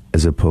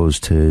 as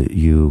opposed to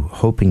you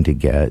hoping to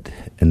get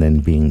and then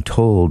being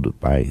told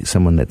by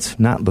someone that's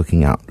not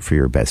looking out for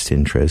your best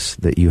interests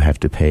that you have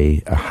to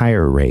pay a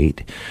higher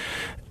rate.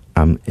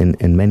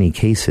 In many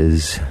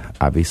cases,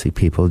 obviously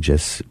people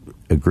just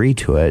agree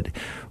to it,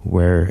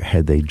 where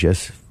had they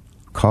just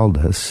called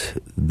us,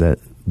 that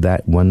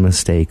one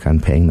mistake on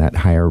paying that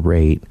higher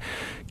rate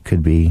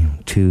could be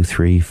 2,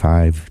 3,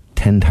 5,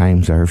 10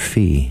 times our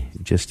fee,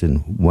 just in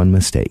one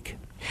mistake.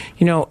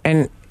 You know,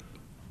 and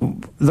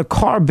the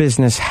car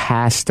business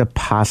has to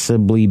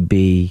possibly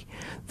be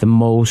the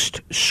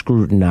most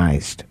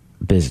scrutinized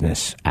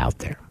business out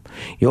there.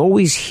 You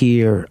always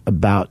hear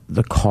about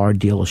the car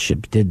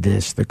dealership did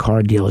this, the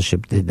car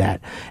dealership did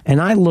that.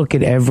 And I look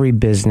at every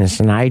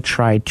business and I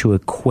try to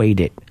equate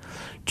it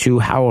to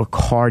how a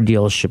car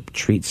dealership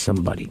treats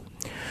somebody.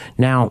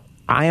 Now,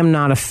 I am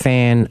not a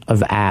fan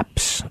of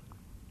apps,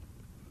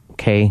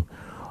 okay?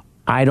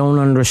 I don't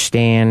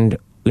understand,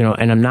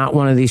 and I'm not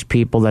one of these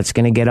people that's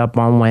going to get up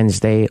on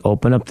Wednesday,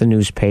 open up the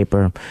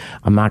newspaper.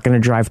 I'm not going to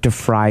drive to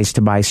Fry's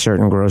to buy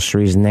certain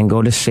groceries and then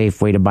go to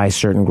Safeway to buy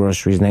certain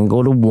groceries and then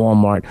go to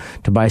Walmart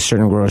to buy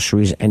certain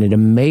groceries. And it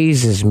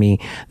amazes me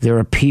there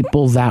are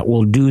people that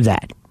will do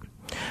that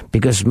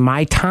because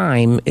my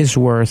time is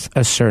worth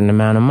a certain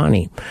amount of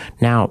money.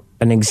 Now,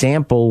 an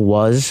example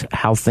was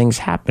how things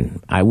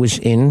happen. I was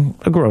in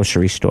a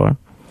grocery store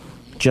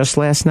just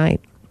last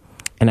night.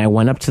 And I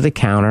went up to the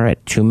counter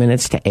at 2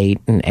 minutes to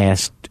 8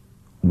 and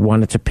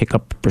wanted to pick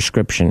up a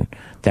prescription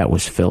that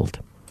was filled.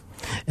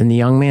 And the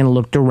young man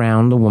looked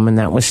around the woman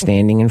that was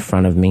standing in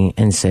front of me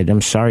and said,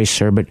 "I'm sorry,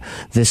 sir, but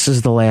this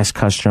is the last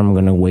customer I'm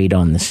going to wait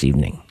on this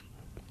evening."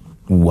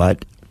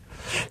 What?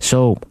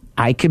 So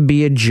I could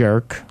be a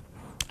jerk.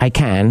 I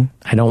can.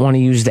 I don't want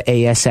to use the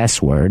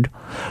ASS word,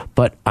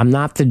 but I'm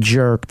not the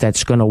jerk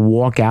that's going to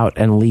walk out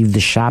and leave the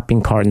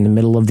shopping cart in the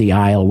middle of the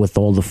aisle with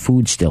all the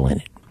food still in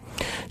it.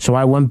 So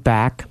I went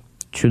back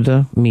to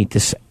the meat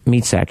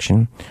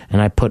section,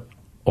 and I put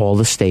all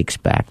the steaks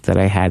back that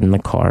I had in the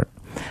cart.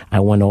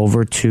 I went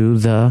over to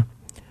the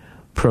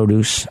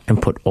produce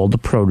and put all the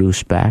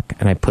produce back,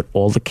 and I put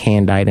all the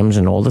canned items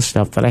and all the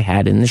stuff that I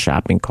had in the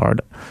shopping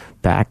cart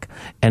back,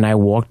 and I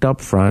walked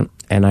up front,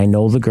 and I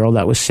know the girl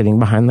that was sitting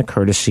behind the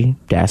courtesy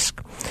desk,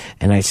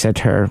 and I said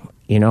to her,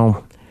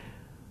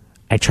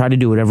 I try to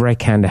do whatever I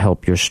can to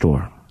help your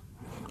store.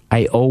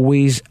 I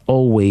always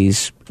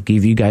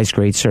give you guys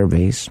great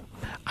surveys.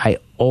 I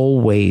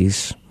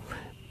always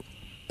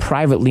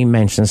privately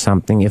mention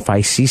something if I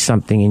see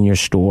something in your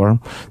store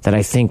that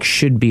I think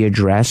should be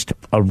addressed,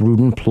 a rude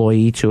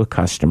employee to a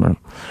customer.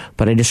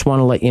 But I just want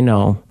to let you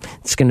know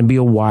it's going to be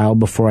a while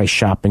before I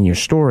shop in your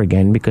store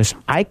again, because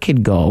I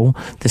could go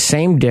the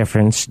same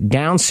difference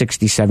down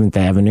 67th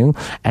Avenue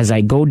as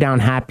I go down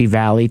Happy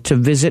Valley to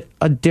visit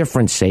a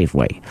different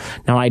Safeway.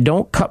 Now, I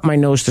don't cut my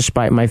nose to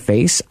spite my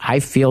face.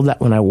 I feel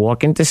that when I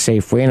walk into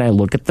Safeway and I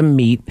look at the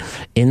meat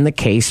in the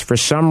case, for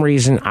some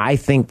reason, I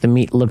think the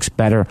meat looks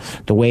better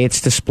the way it's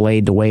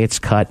displayed, the way it's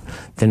cut,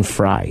 than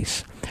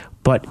Fry's.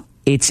 But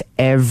it's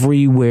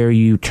everywhere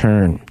you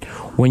turn.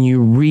 When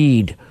you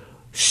read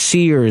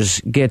Sears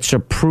gets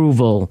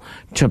approval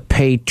to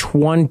pay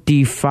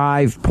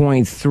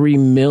 $25.3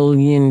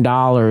 million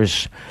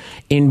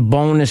in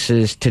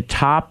bonuses to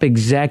top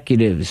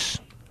executives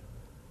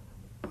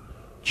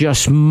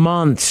just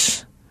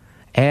months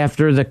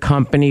after the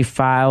company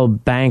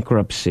filed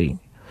bankruptcy.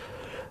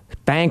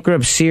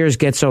 Bankrupt Sears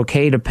gets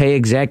okay to pay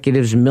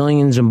executives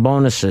millions in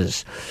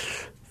bonuses.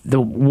 The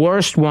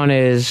worst one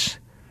is,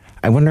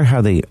 I wonder how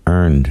they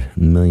earned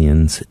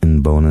millions in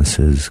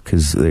bonuses,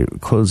 because they're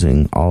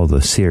closing all the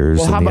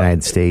Sears in the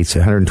United States.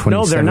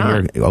 127. No,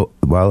 they're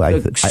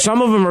not.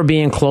 Some of them are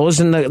being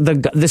closed, and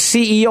the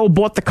CEO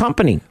bought the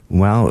company.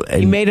 Well,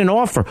 he made an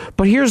offer.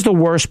 But here's the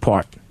worst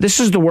part.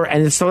 This is the worst,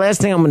 and it's the last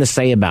thing I'm going to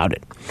say about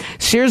it.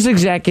 Sears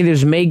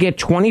executives may get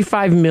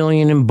 $25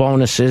 million in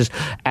bonuses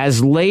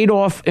as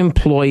laid-off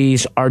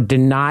employees are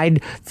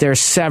denied their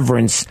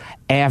severance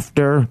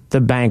after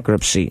the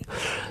bankruptcy.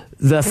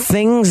 The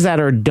things that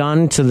are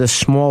done to the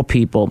small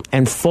people,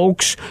 and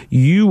folks,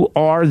 you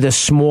are the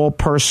small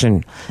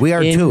person. We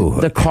are too.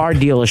 The car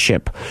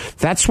dealership.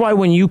 That's why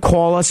when you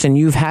call us and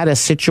you've had a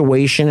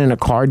situation in a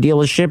car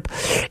dealership,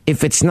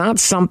 if it's not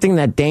something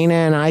that Dana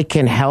and I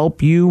can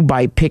help you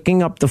by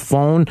picking up the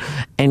phone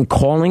and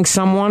calling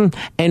someone,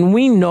 and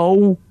we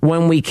know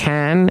when we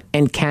can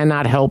and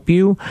cannot help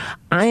you,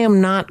 I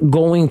am not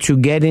going to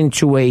get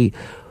into a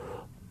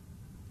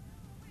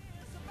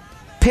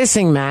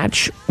pissing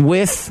match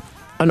with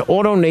an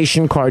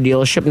AutoNation car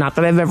dealership. Not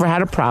that I've ever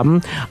had a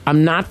problem.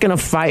 I'm not going to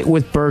fight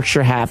with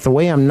Berkshire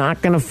Hathaway. I'm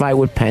not going to fight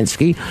with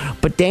Penske.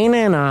 But Dana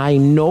and I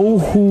know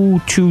who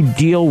to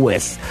deal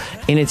with.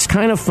 And it's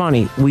kind of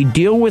funny. We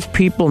deal with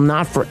people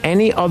not for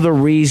any other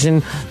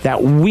reason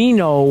that we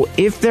know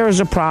if there's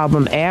a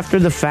problem after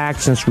the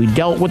fact, since we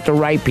dealt with the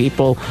right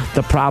people,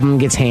 the problem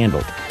gets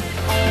handled.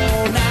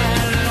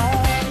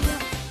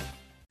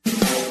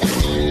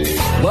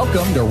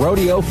 Welcome to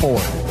Rodeo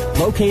Ford.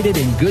 Located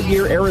in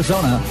Goodyear,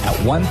 Arizona at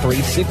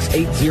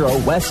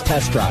 13680 West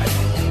Test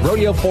Drive.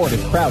 Rodeo Ford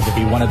is proud to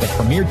be one of the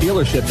premier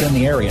dealerships in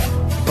the area.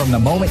 From the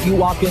moment you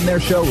walk in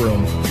their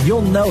showroom,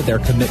 you'll know their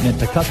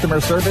commitment to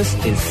customer service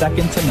is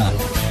second to none.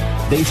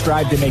 They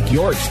strive to make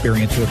your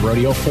experience with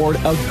Rodeo Ford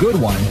a good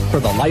one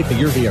for the life of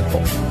your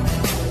vehicle.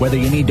 Whether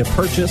you need to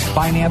purchase,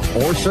 finance,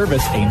 or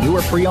service a new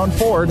or pre-owned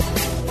Ford,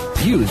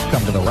 you've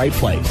come to the right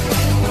place.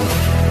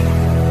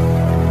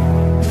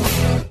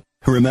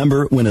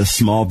 Remember when a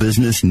small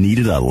business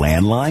needed a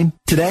landline?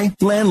 Today,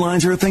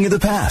 landlines are a thing of the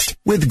past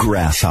with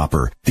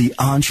Grasshopper, the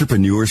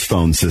entrepreneur's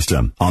phone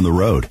system. On the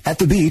road, at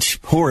the beach,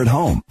 or at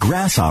home,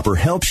 Grasshopper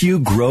helps you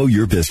grow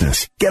your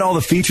business. Get all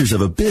the features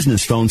of a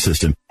business phone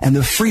system and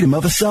the freedom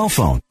of a cell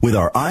phone with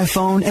our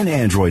iPhone and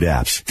Android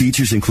apps.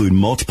 Features include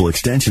multiple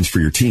extensions for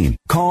your team,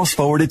 calls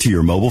forwarded to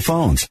your mobile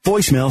phones,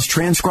 voicemails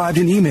transcribed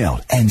and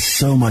emailed, and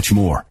so much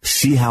more.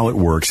 See how it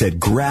works at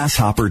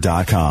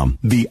grasshopper.com,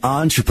 the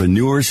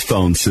entrepreneur's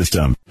phone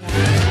system.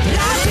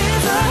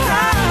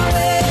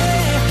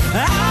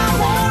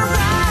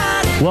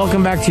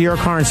 Welcome back to Your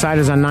Car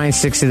Insiders on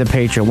 960 The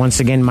Patriot. Once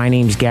again, my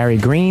name's Gary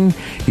Green.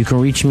 You can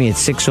reach me at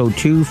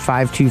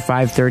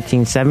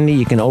 602-525-1370.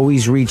 You can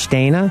always reach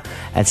Dana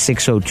at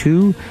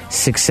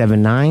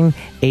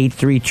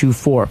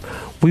 602-679-8324.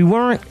 We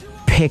weren't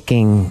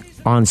picking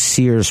on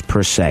Sears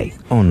per se.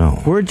 Oh,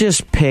 no. I'm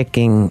just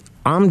picking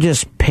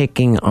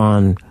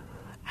on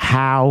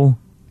how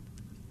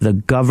the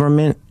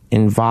government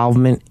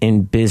involvement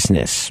in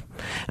business.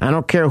 I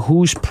don't care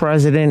who's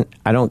president.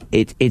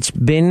 It's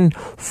been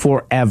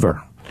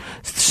forever.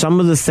 Some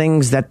of the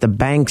things that the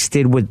banks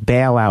did with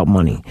bailout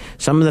money.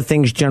 Some of the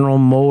things General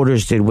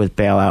Motors did with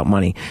bailout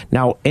money.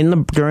 Now,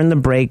 during the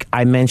break,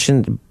 I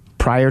mentioned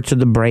prior to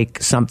the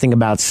break something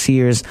about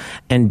Sears,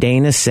 and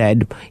Dana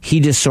said he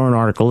just saw an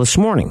article this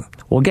morning.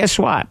 Well, guess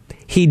what?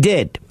 He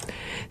did.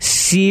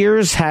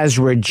 Sears has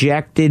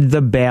rejected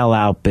the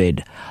bailout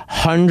bid.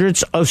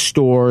 Hundreds of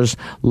stores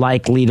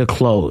likely to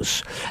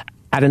close.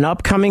 At an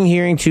upcoming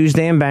hearing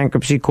Tuesday in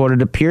bankruptcy court,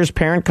 it appears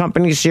parent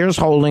company Sears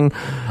Holding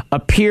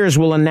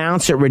will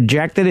announce it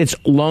rejected its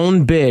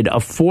loan bid, a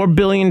 $4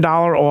 billion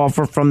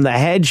offer from the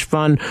hedge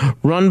fund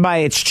run by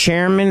its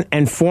chairman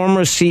and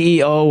former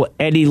CEO,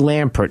 Eddie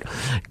Lampert.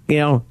 You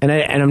know, and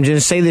I'm going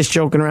to say this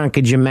joking around.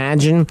 Could you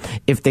imagine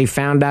if they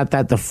found out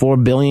that the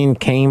 $4 billion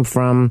came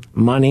from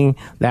money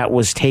that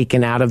was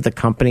taken out of the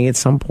company at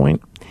some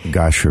point?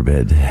 Gosh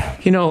forbid.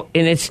 You know,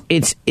 and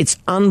it's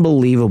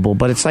unbelievable,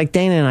 but it's like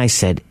Dana and I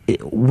said,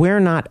 we're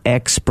not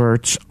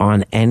experts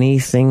on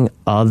anything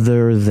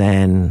other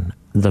than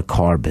the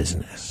car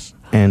business.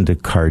 And a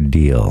car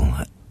deal.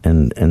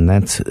 And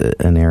that's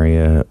an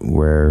area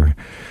where,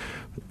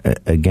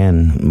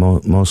 again,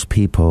 most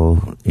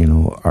people, you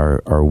know,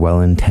 are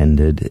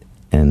well-intended,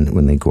 and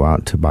when they go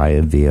out to buy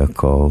a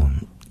vehicle,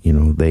 you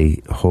know,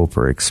 they hope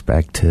or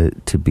expect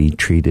to be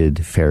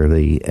treated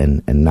fairly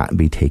and not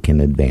be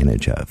taken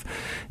advantage of.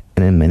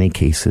 And in many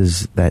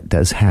cases, that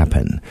does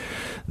happen.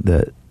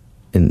 The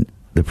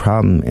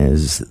problem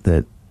is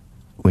that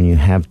when you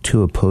have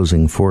two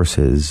opposing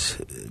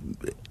forces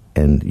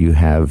and you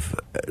have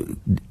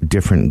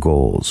different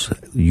goals,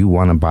 you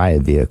want to buy a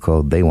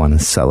vehicle, they want to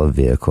sell a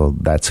vehicle,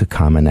 that's a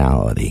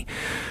commonality.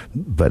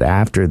 But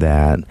after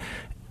that,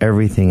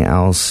 everything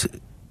else,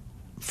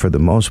 for the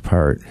most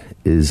part,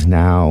 is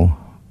now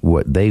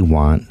what they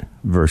want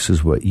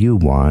versus what you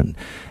want,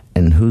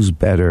 and who's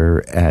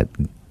better at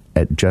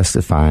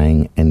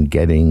justifying and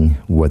getting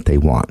what they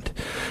want.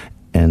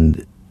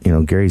 And, you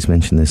know, Gary's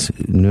mentioned this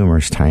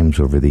numerous times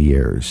over the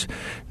years.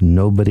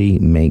 Nobody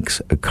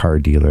makes a car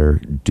dealer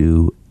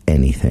do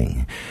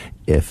anything.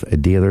 If a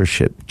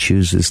dealership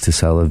chooses to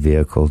sell a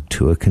vehicle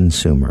to a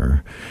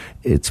consumer,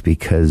 it's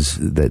because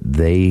that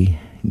they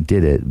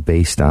did it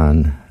based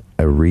on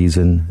a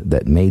reason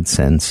that made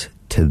sense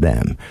to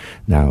them.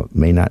 Now, it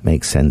may not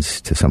make sense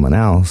to someone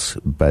else,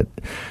 but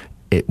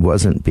it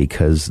wasn't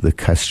because the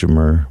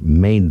customer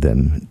made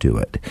them do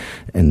it.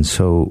 And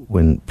so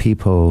when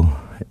people,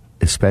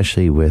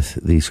 especially with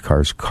these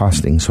cars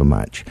costing so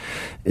much,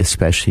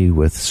 especially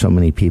with so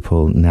many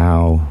people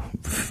now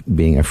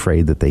being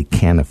afraid that they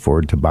can't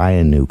afford to buy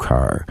a new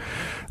car,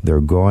 they're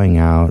going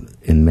out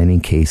in many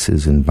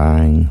cases and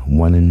buying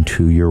 1- and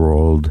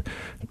 2-year-old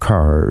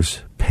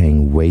cars,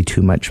 paying way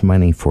too much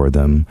money for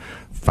them,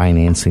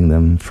 financing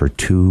them for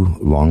too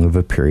long of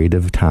a period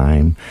of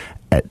time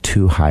at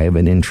too high of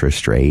an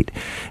interest rate,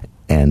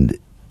 and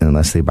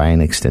unless they buy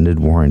an extended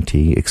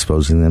warranty,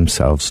 exposing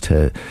themselves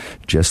to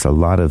just a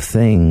lot of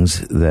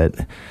things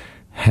that,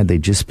 had they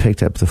just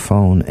picked up the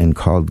phone and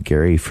called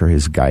Gary for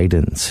his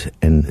guidance,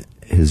 and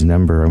his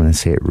number, I'm going to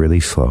say it really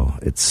slow,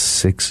 it's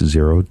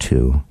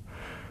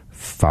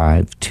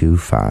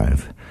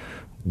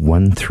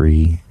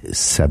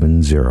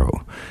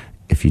 602-525-1370.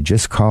 If you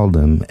just called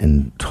him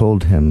and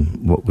told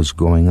him what was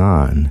going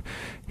on,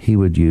 he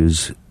would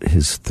use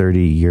his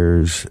 30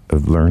 years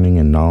of learning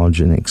and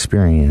knowledge and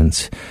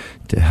experience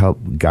to help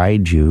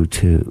guide you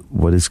to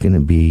what is going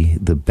to be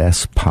the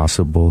best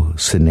possible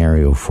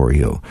scenario for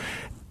you.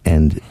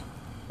 And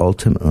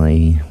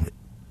ultimately,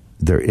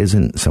 there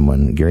isn't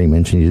someone. Gary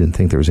mentioned you didn't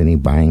think there was any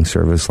buying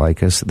service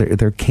like us.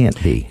 There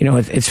can't be. You know,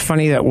 it's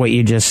funny that what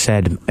you just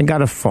said. I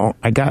got a phone.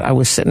 I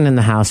was sitting in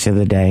the house the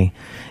other day,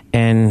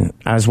 and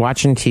I was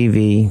watching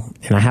TV,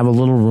 and I have a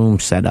little room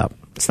set up.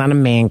 It's not a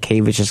man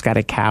cave. It's just got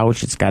a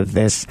couch. It's got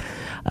this,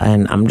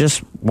 and I'm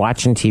just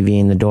watching TV,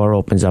 and the door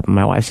opens up, and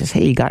my wife says,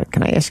 "Hey,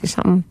 can I ask you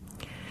something?"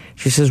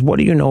 She says, "What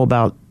do you know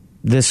about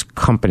this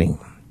company?"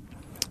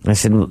 And I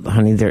said, "Well,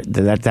 honey,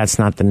 that's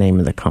not the name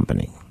of the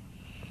company."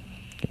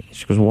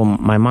 She goes, "Well,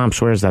 my mom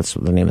swears that's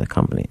what the name of the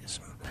company is."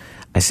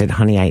 I said,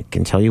 "Honey, I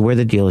can tell you where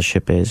the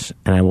dealership is,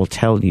 and I will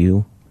tell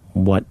you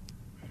what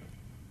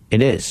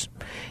it is.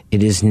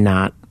 It is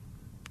not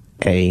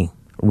a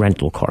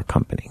rental car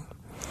company."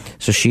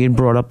 So she had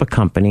brought up a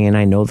company, and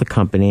I know the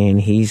company, and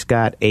he's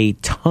got a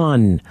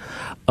ton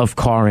of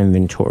car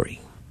inventory.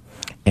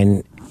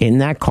 And in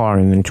that car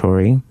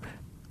inventory,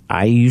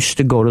 I used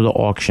to go to the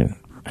auction.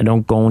 I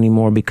don't go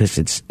anymore because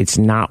it's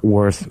not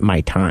worth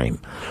my time.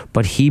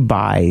 But he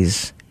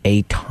buys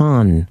a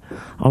ton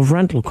of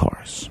rental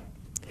cars.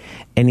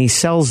 And he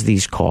sells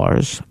these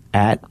cars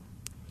at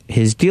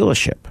his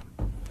dealership.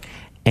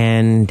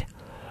 And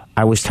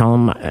I was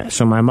telling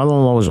so my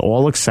mother-in-law was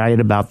all excited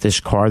about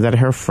this car that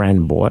her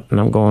friend bought. And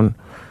I'm going,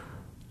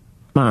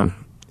 Mom,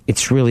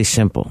 it's really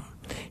simple.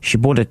 She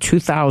bought a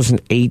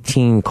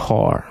 2018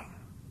 car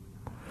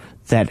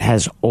that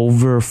has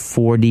over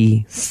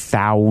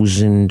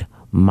 40,000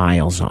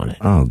 miles on it.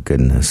 Oh,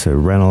 goodness. A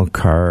rental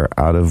car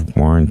out of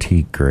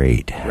warranty.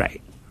 Great.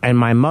 Right. And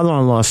my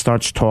mother-in-law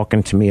starts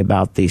talking to me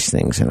about these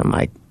things. And I'm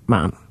like,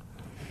 Mom,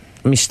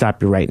 let me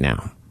stop you right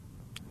now.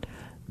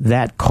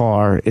 That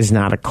car is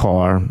not a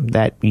car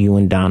that you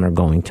and Don are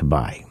going to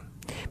buy.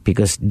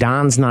 Because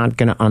Don's not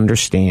going to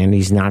understand.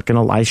 He's not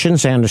going to, I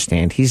shouldn't say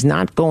understand. He's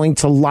not going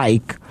to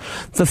like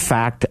the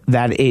fact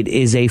that it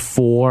is a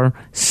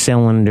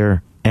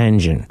 4-cylinder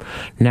engine.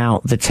 Now,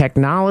 the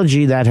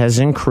technology that has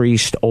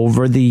increased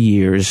over the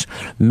years,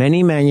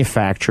 many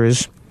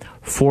manufacturers,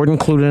 Ford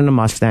included in a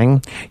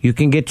Mustang, you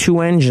can get 2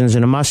 engines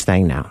in a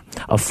Mustang now.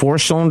 A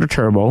 4-cylinder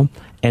turbo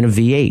and a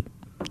V8.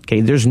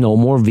 Okay, there's no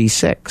more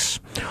V6.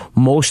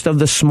 Most of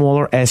the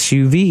smaller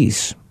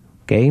SUVs,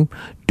 okay,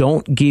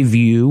 don't give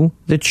you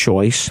the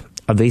choice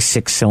of a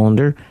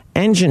 6-cylinder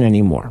engine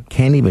anymore.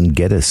 Can't even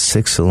get a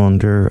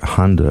 6-cylinder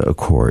Honda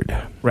Accord.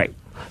 Right.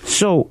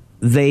 So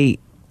they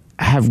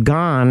have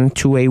gone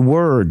to a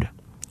word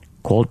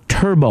called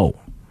turbo.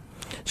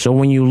 So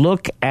when you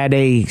look at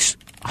a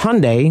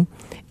Hyundai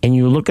and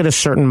you look at a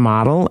certain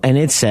model and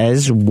it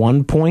says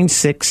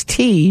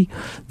 1.6T,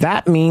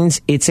 that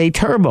means it's a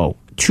turbo.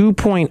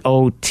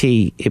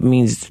 2.0T, it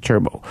means it's a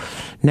turbo.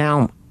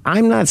 Now,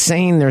 I'm not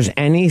saying there's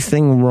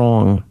anything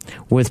wrong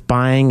with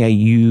buying a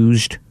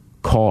used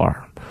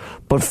car.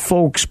 But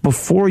folks,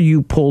 before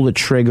you pull the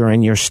trigger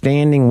and you're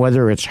standing,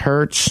 whether it's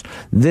Hertz,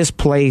 this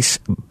place,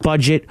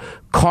 Budget,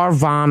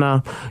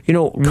 Carvana,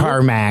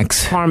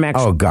 CarMax.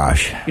 Oh,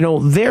 gosh.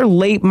 They're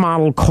late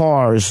model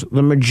cars,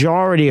 the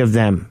majority of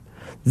them.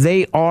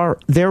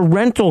 They're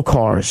rental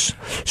cars.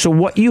 So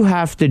what you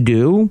have to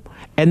do,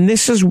 and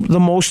this is the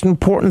most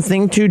important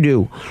thing to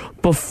do,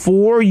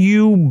 before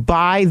you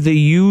buy the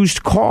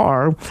used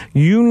car,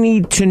 you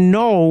need to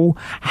know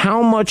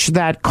how much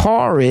that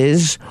car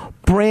is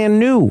brand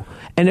new.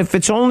 And if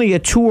it's only a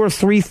 $2,000 or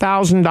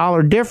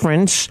 $3,000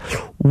 difference,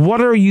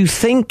 what are you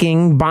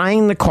thinking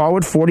buying the car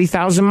with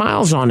 40,000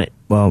 miles on it?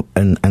 Well,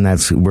 and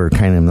that's where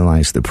kind of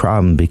lies the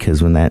problem,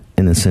 because when that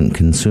innocent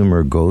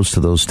consumer goes to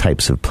those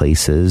types of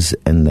places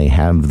and they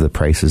have the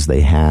prices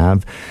they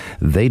have,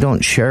 they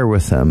don't share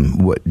with them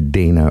what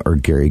Dana or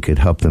Gary could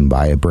help them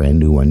buy a brand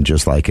new one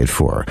just like it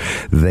for.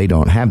 They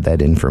don't have that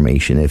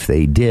information. If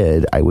they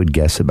did, I would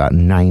guess about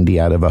 90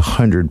 out of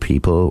 100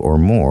 people or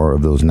more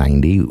of those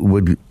 90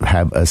 would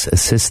have us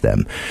assist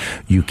them.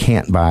 You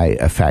can't buy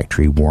a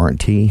factory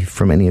warranty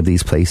from any of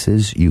these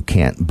places. You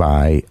can't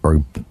buy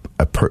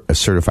a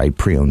certified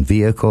pre-owned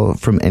vehicle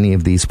from any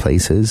of these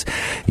places.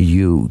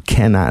 You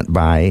cannot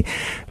buy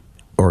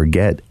or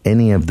get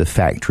any of the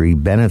factory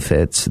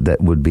benefits that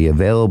would be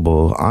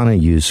available on a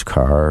used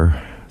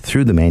car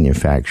through the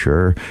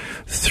manufacturer,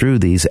 through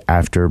these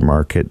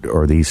aftermarket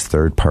or these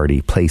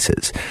third-party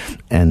places.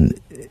 And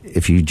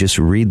if you just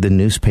read the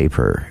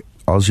newspaper,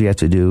 all you have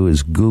to do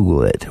is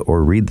Google it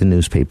or read the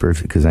newspaper,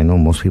 because I know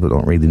most people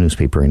don't read the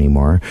newspaper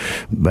anymore.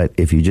 But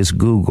if you just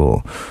Google,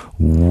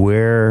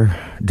 where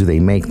do they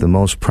make the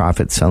most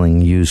profit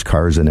selling used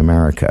cars in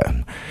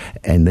America?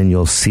 And then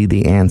you'll see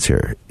the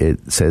answer.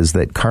 It says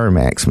that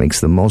CarMax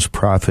makes the most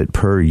profit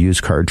per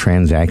used car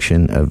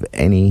transaction of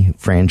any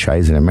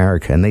franchise in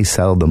America. And they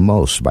sell the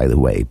most, by the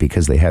way,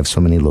 because they have so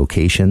many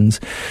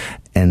locations.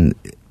 And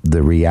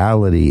the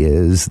reality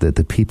is that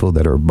the people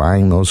that are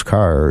buying those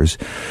cars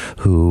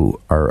who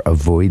are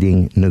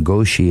avoiding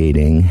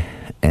negotiating,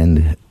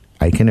 and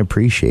I can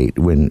appreciate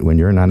when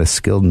you're not a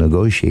skilled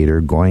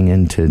negotiator, going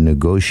in to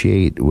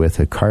negotiate with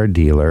a car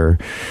dealer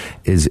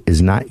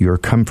is not your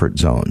comfort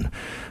zone.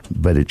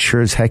 But it sure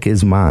as heck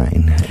is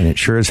mine, and it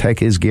sure as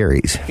heck is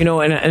Gary's.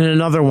 And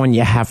another one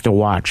you have to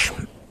watch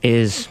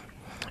is,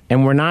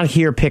 And we're not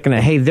here picking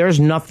it. Hey, there's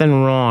nothing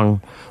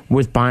wrong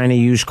with buying a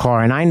used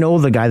car. And I know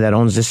the guy that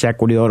owns this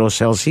Equity Auto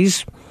Sales.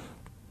 He's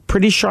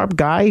pretty sharp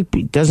guy.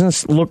 He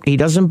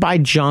doesn't buy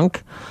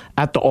junk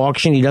at the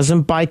auction. He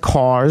doesn't buy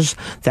cars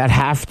that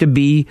have to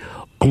be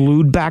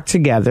glued back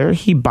together.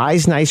 He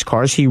buys nice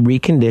cars. He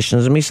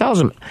reconditions them. He sells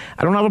them.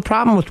 I don't have a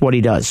problem with what he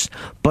does.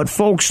 But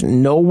folks,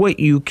 know what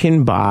you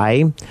can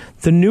buy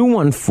the new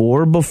one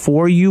for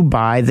before you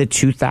buy the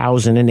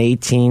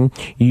 2018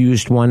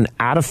 used one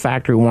out of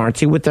factory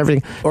warranty with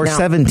everything. Or now,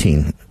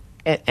 17.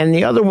 And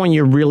the other one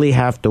you really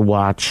have to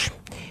watch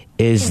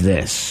is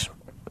this.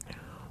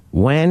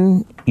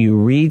 When you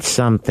read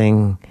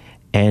something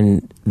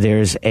and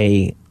there's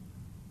a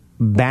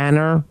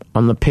banner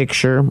on the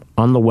picture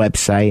on the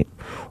website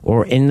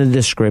or in the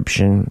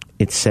description,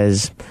 it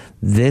says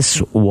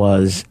this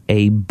was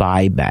a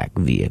buyback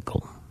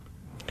vehicle.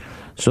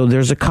 So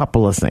there's a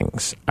couple of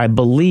things. I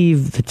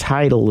believe the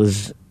title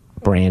is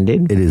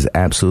branded. It is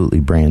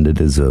absolutely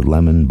branded as a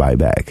lemon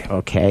buyback.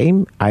 Okay.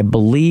 I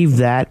believe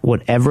that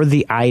whatever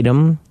the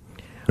item,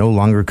 no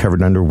longer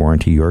covered under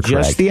warranty. You're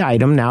correct. Just the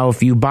item. Now,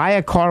 if you buy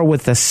a car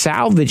with a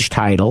salvage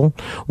title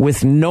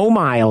with no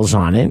miles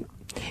on it,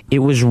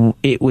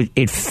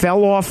 it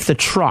fell off the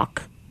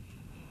truck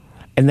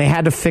and they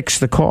had to fix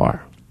the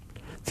car.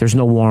 There's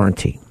no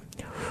warranty.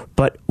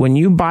 But when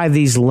you buy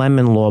these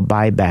lemon law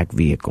buyback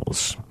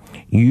vehicles,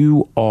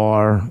 you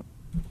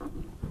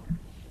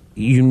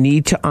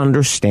need to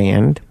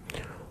understand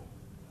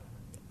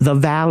the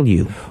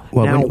value.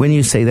 Well, now, when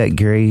you say that,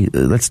 Gary,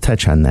 let's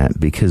touch on that,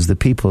 because the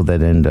people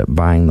that end up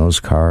buying those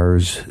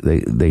cars,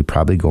 they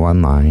probably go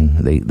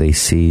online. They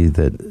see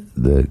that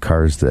the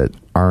cars that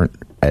aren't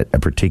at a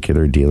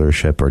particular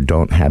dealership or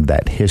don't have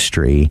that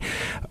history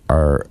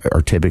are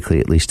typically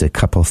at least a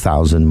couple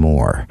thousand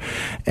more.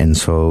 And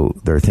so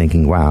they're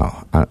thinking,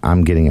 wow,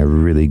 I'm getting a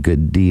really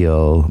good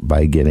deal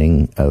by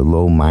getting a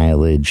low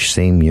mileage,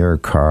 same year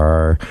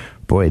car.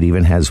 Boy, it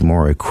even has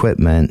more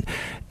equipment,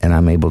 and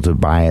I'm able to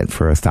buy it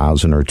for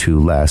 $1,000 or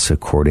 $2,000 less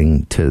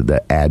according to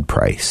the ad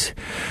price.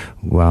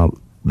 Well,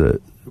 the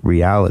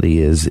reality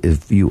is,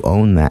 if you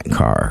own that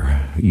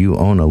car, you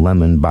own a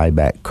lemon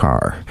buyback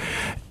car,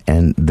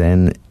 and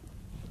then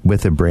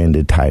with a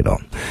branded title.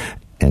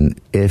 And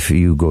if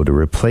you go to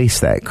replace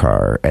that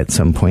car at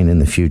some point in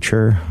the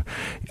future,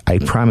 I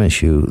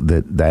promise you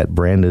that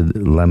branded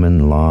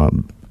lemon law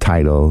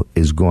title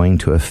is going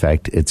to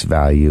affect its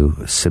value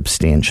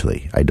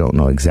substantially. I don't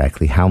know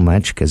exactly how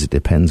much, because it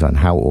depends on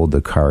how old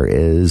the car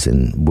is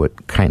and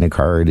what kind of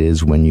car it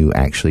is when you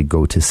actually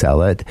go to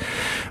sell it.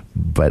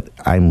 But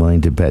I'm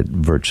willing to bet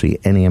virtually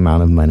any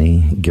amount of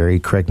money, Gary,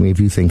 correct me if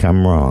you think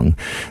I'm wrong,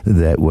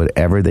 that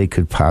whatever they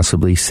could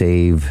possibly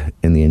save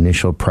in the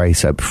initial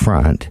price up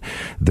front,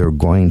 they're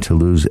going to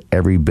lose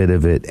every bit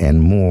of it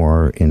and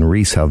more in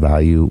resale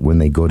value when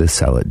they go to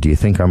sell it. Do you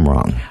think I'm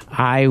wrong?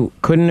 I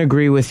couldn't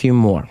agree with you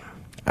more.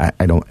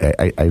 I don't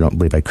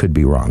believe I could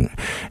be wrong.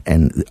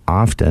 And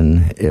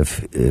often,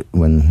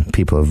 when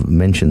people have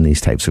mentioned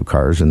these types of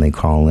cars and they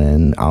call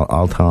in,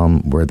 I'll tell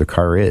them where the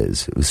car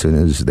is as soon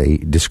as they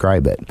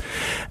describe it,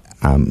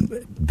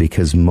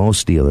 because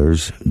most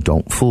dealers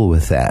don't fool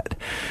with that.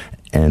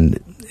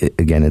 And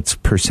again, it's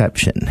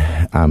perception.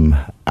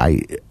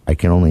 I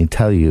can only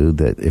tell you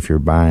that if you're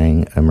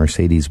buying a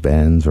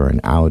Mercedes-Benz or an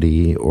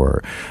Audi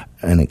or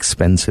an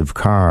expensive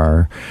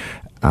car,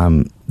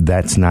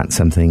 that's not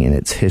something in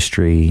its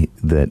history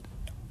that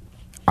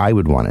I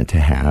would want it to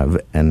have.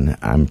 And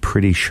I'm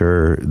pretty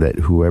sure that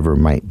whoever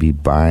might be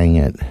buying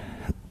it,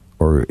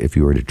 or if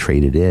you were to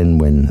trade it in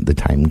when the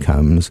time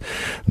comes,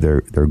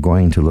 they're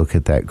going to look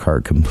at that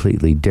car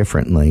completely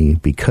differently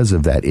because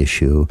of that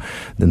issue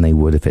than they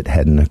would if it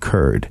hadn't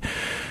occurred.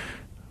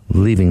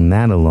 Leaving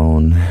that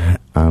alone,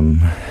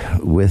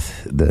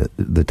 with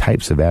the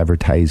types of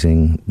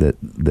advertising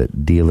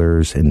that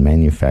dealers and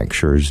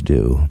manufacturers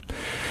do.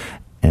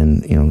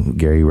 And,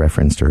 Gary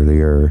referenced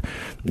earlier,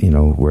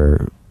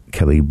 where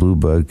Kelley Blue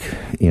Book,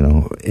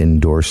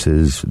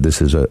 endorses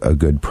this is a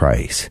good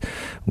price.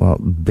 Well,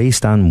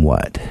 based on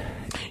what?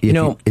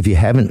 If you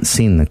haven't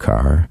seen the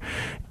car,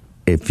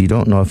 if you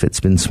don't know if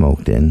it's been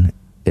smoked in,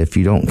 if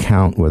you don't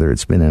count whether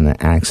it's been in an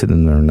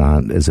accident or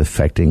not as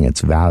affecting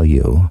its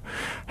value,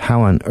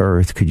 how on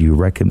earth could you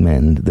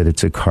recommend that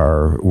it's a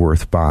car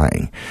worth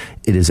buying?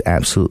 It is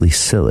absolutely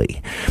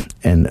silly.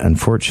 And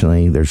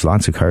unfortunately, there's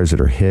lots of cars that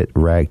are hit,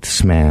 wrecked,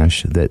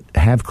 smashed that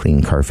have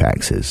clean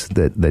Carfaxes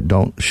that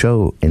don't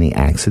show any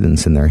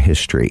accidents in their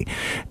history.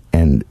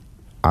 And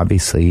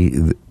obviously,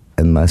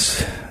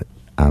 unless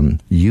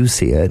you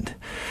see it,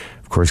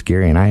 of course,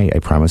 Gary and I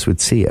promise, would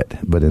see it.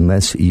 But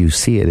unless you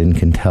see it and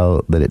can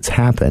tell that it's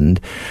happened,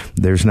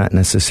 there's not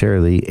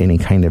necessarily any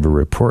kind of a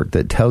report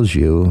that tells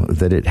you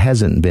that it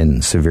hasn't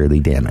been severely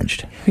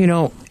damaged.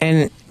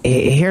 And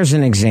here's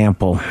an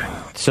example.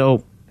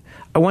 So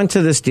I went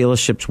to this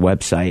dealership's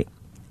website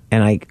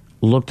and I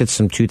looked at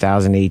some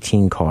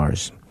 2018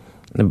 cars.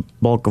 The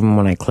bulk of them,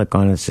 when I click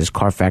on it, says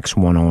Carfax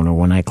One Owner.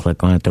 When I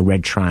click on it, the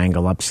red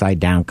triangle upside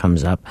down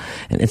comes up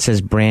and it says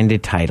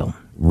branded title.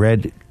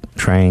 red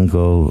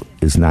triangle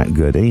is not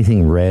good.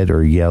 Anything red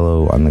or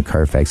yellow on the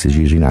Carfax is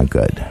usually not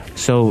good.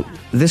 So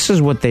this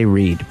is what they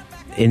read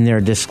in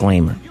their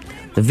disclaimer.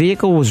 The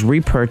vehicle was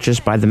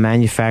repurchased by the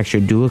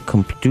manufacturer due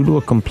to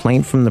a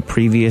complaint from the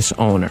previous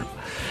owner.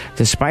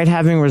 Despite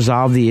having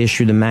resolved the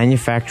issue, the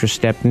manufacturer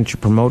stepped in to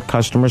promote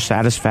customer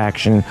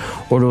satisfaction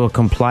or to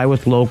comply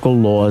with local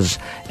laws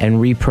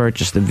and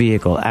repurchase the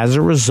vehicle. As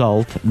a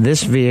result,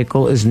 this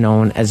vehicle is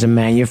known as a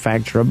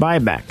manufacturer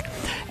buyback.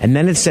 And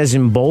then it says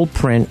in bold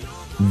print,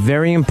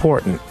 very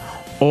important,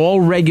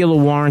 all regular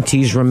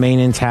warranties remain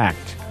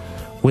intact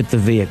with the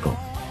vehicle.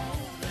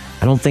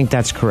 I don't think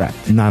that's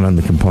correct. Not on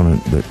the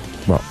component, but,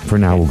 well, for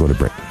now we'll go to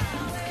break.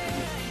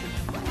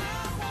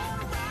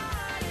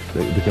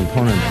 The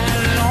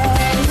component...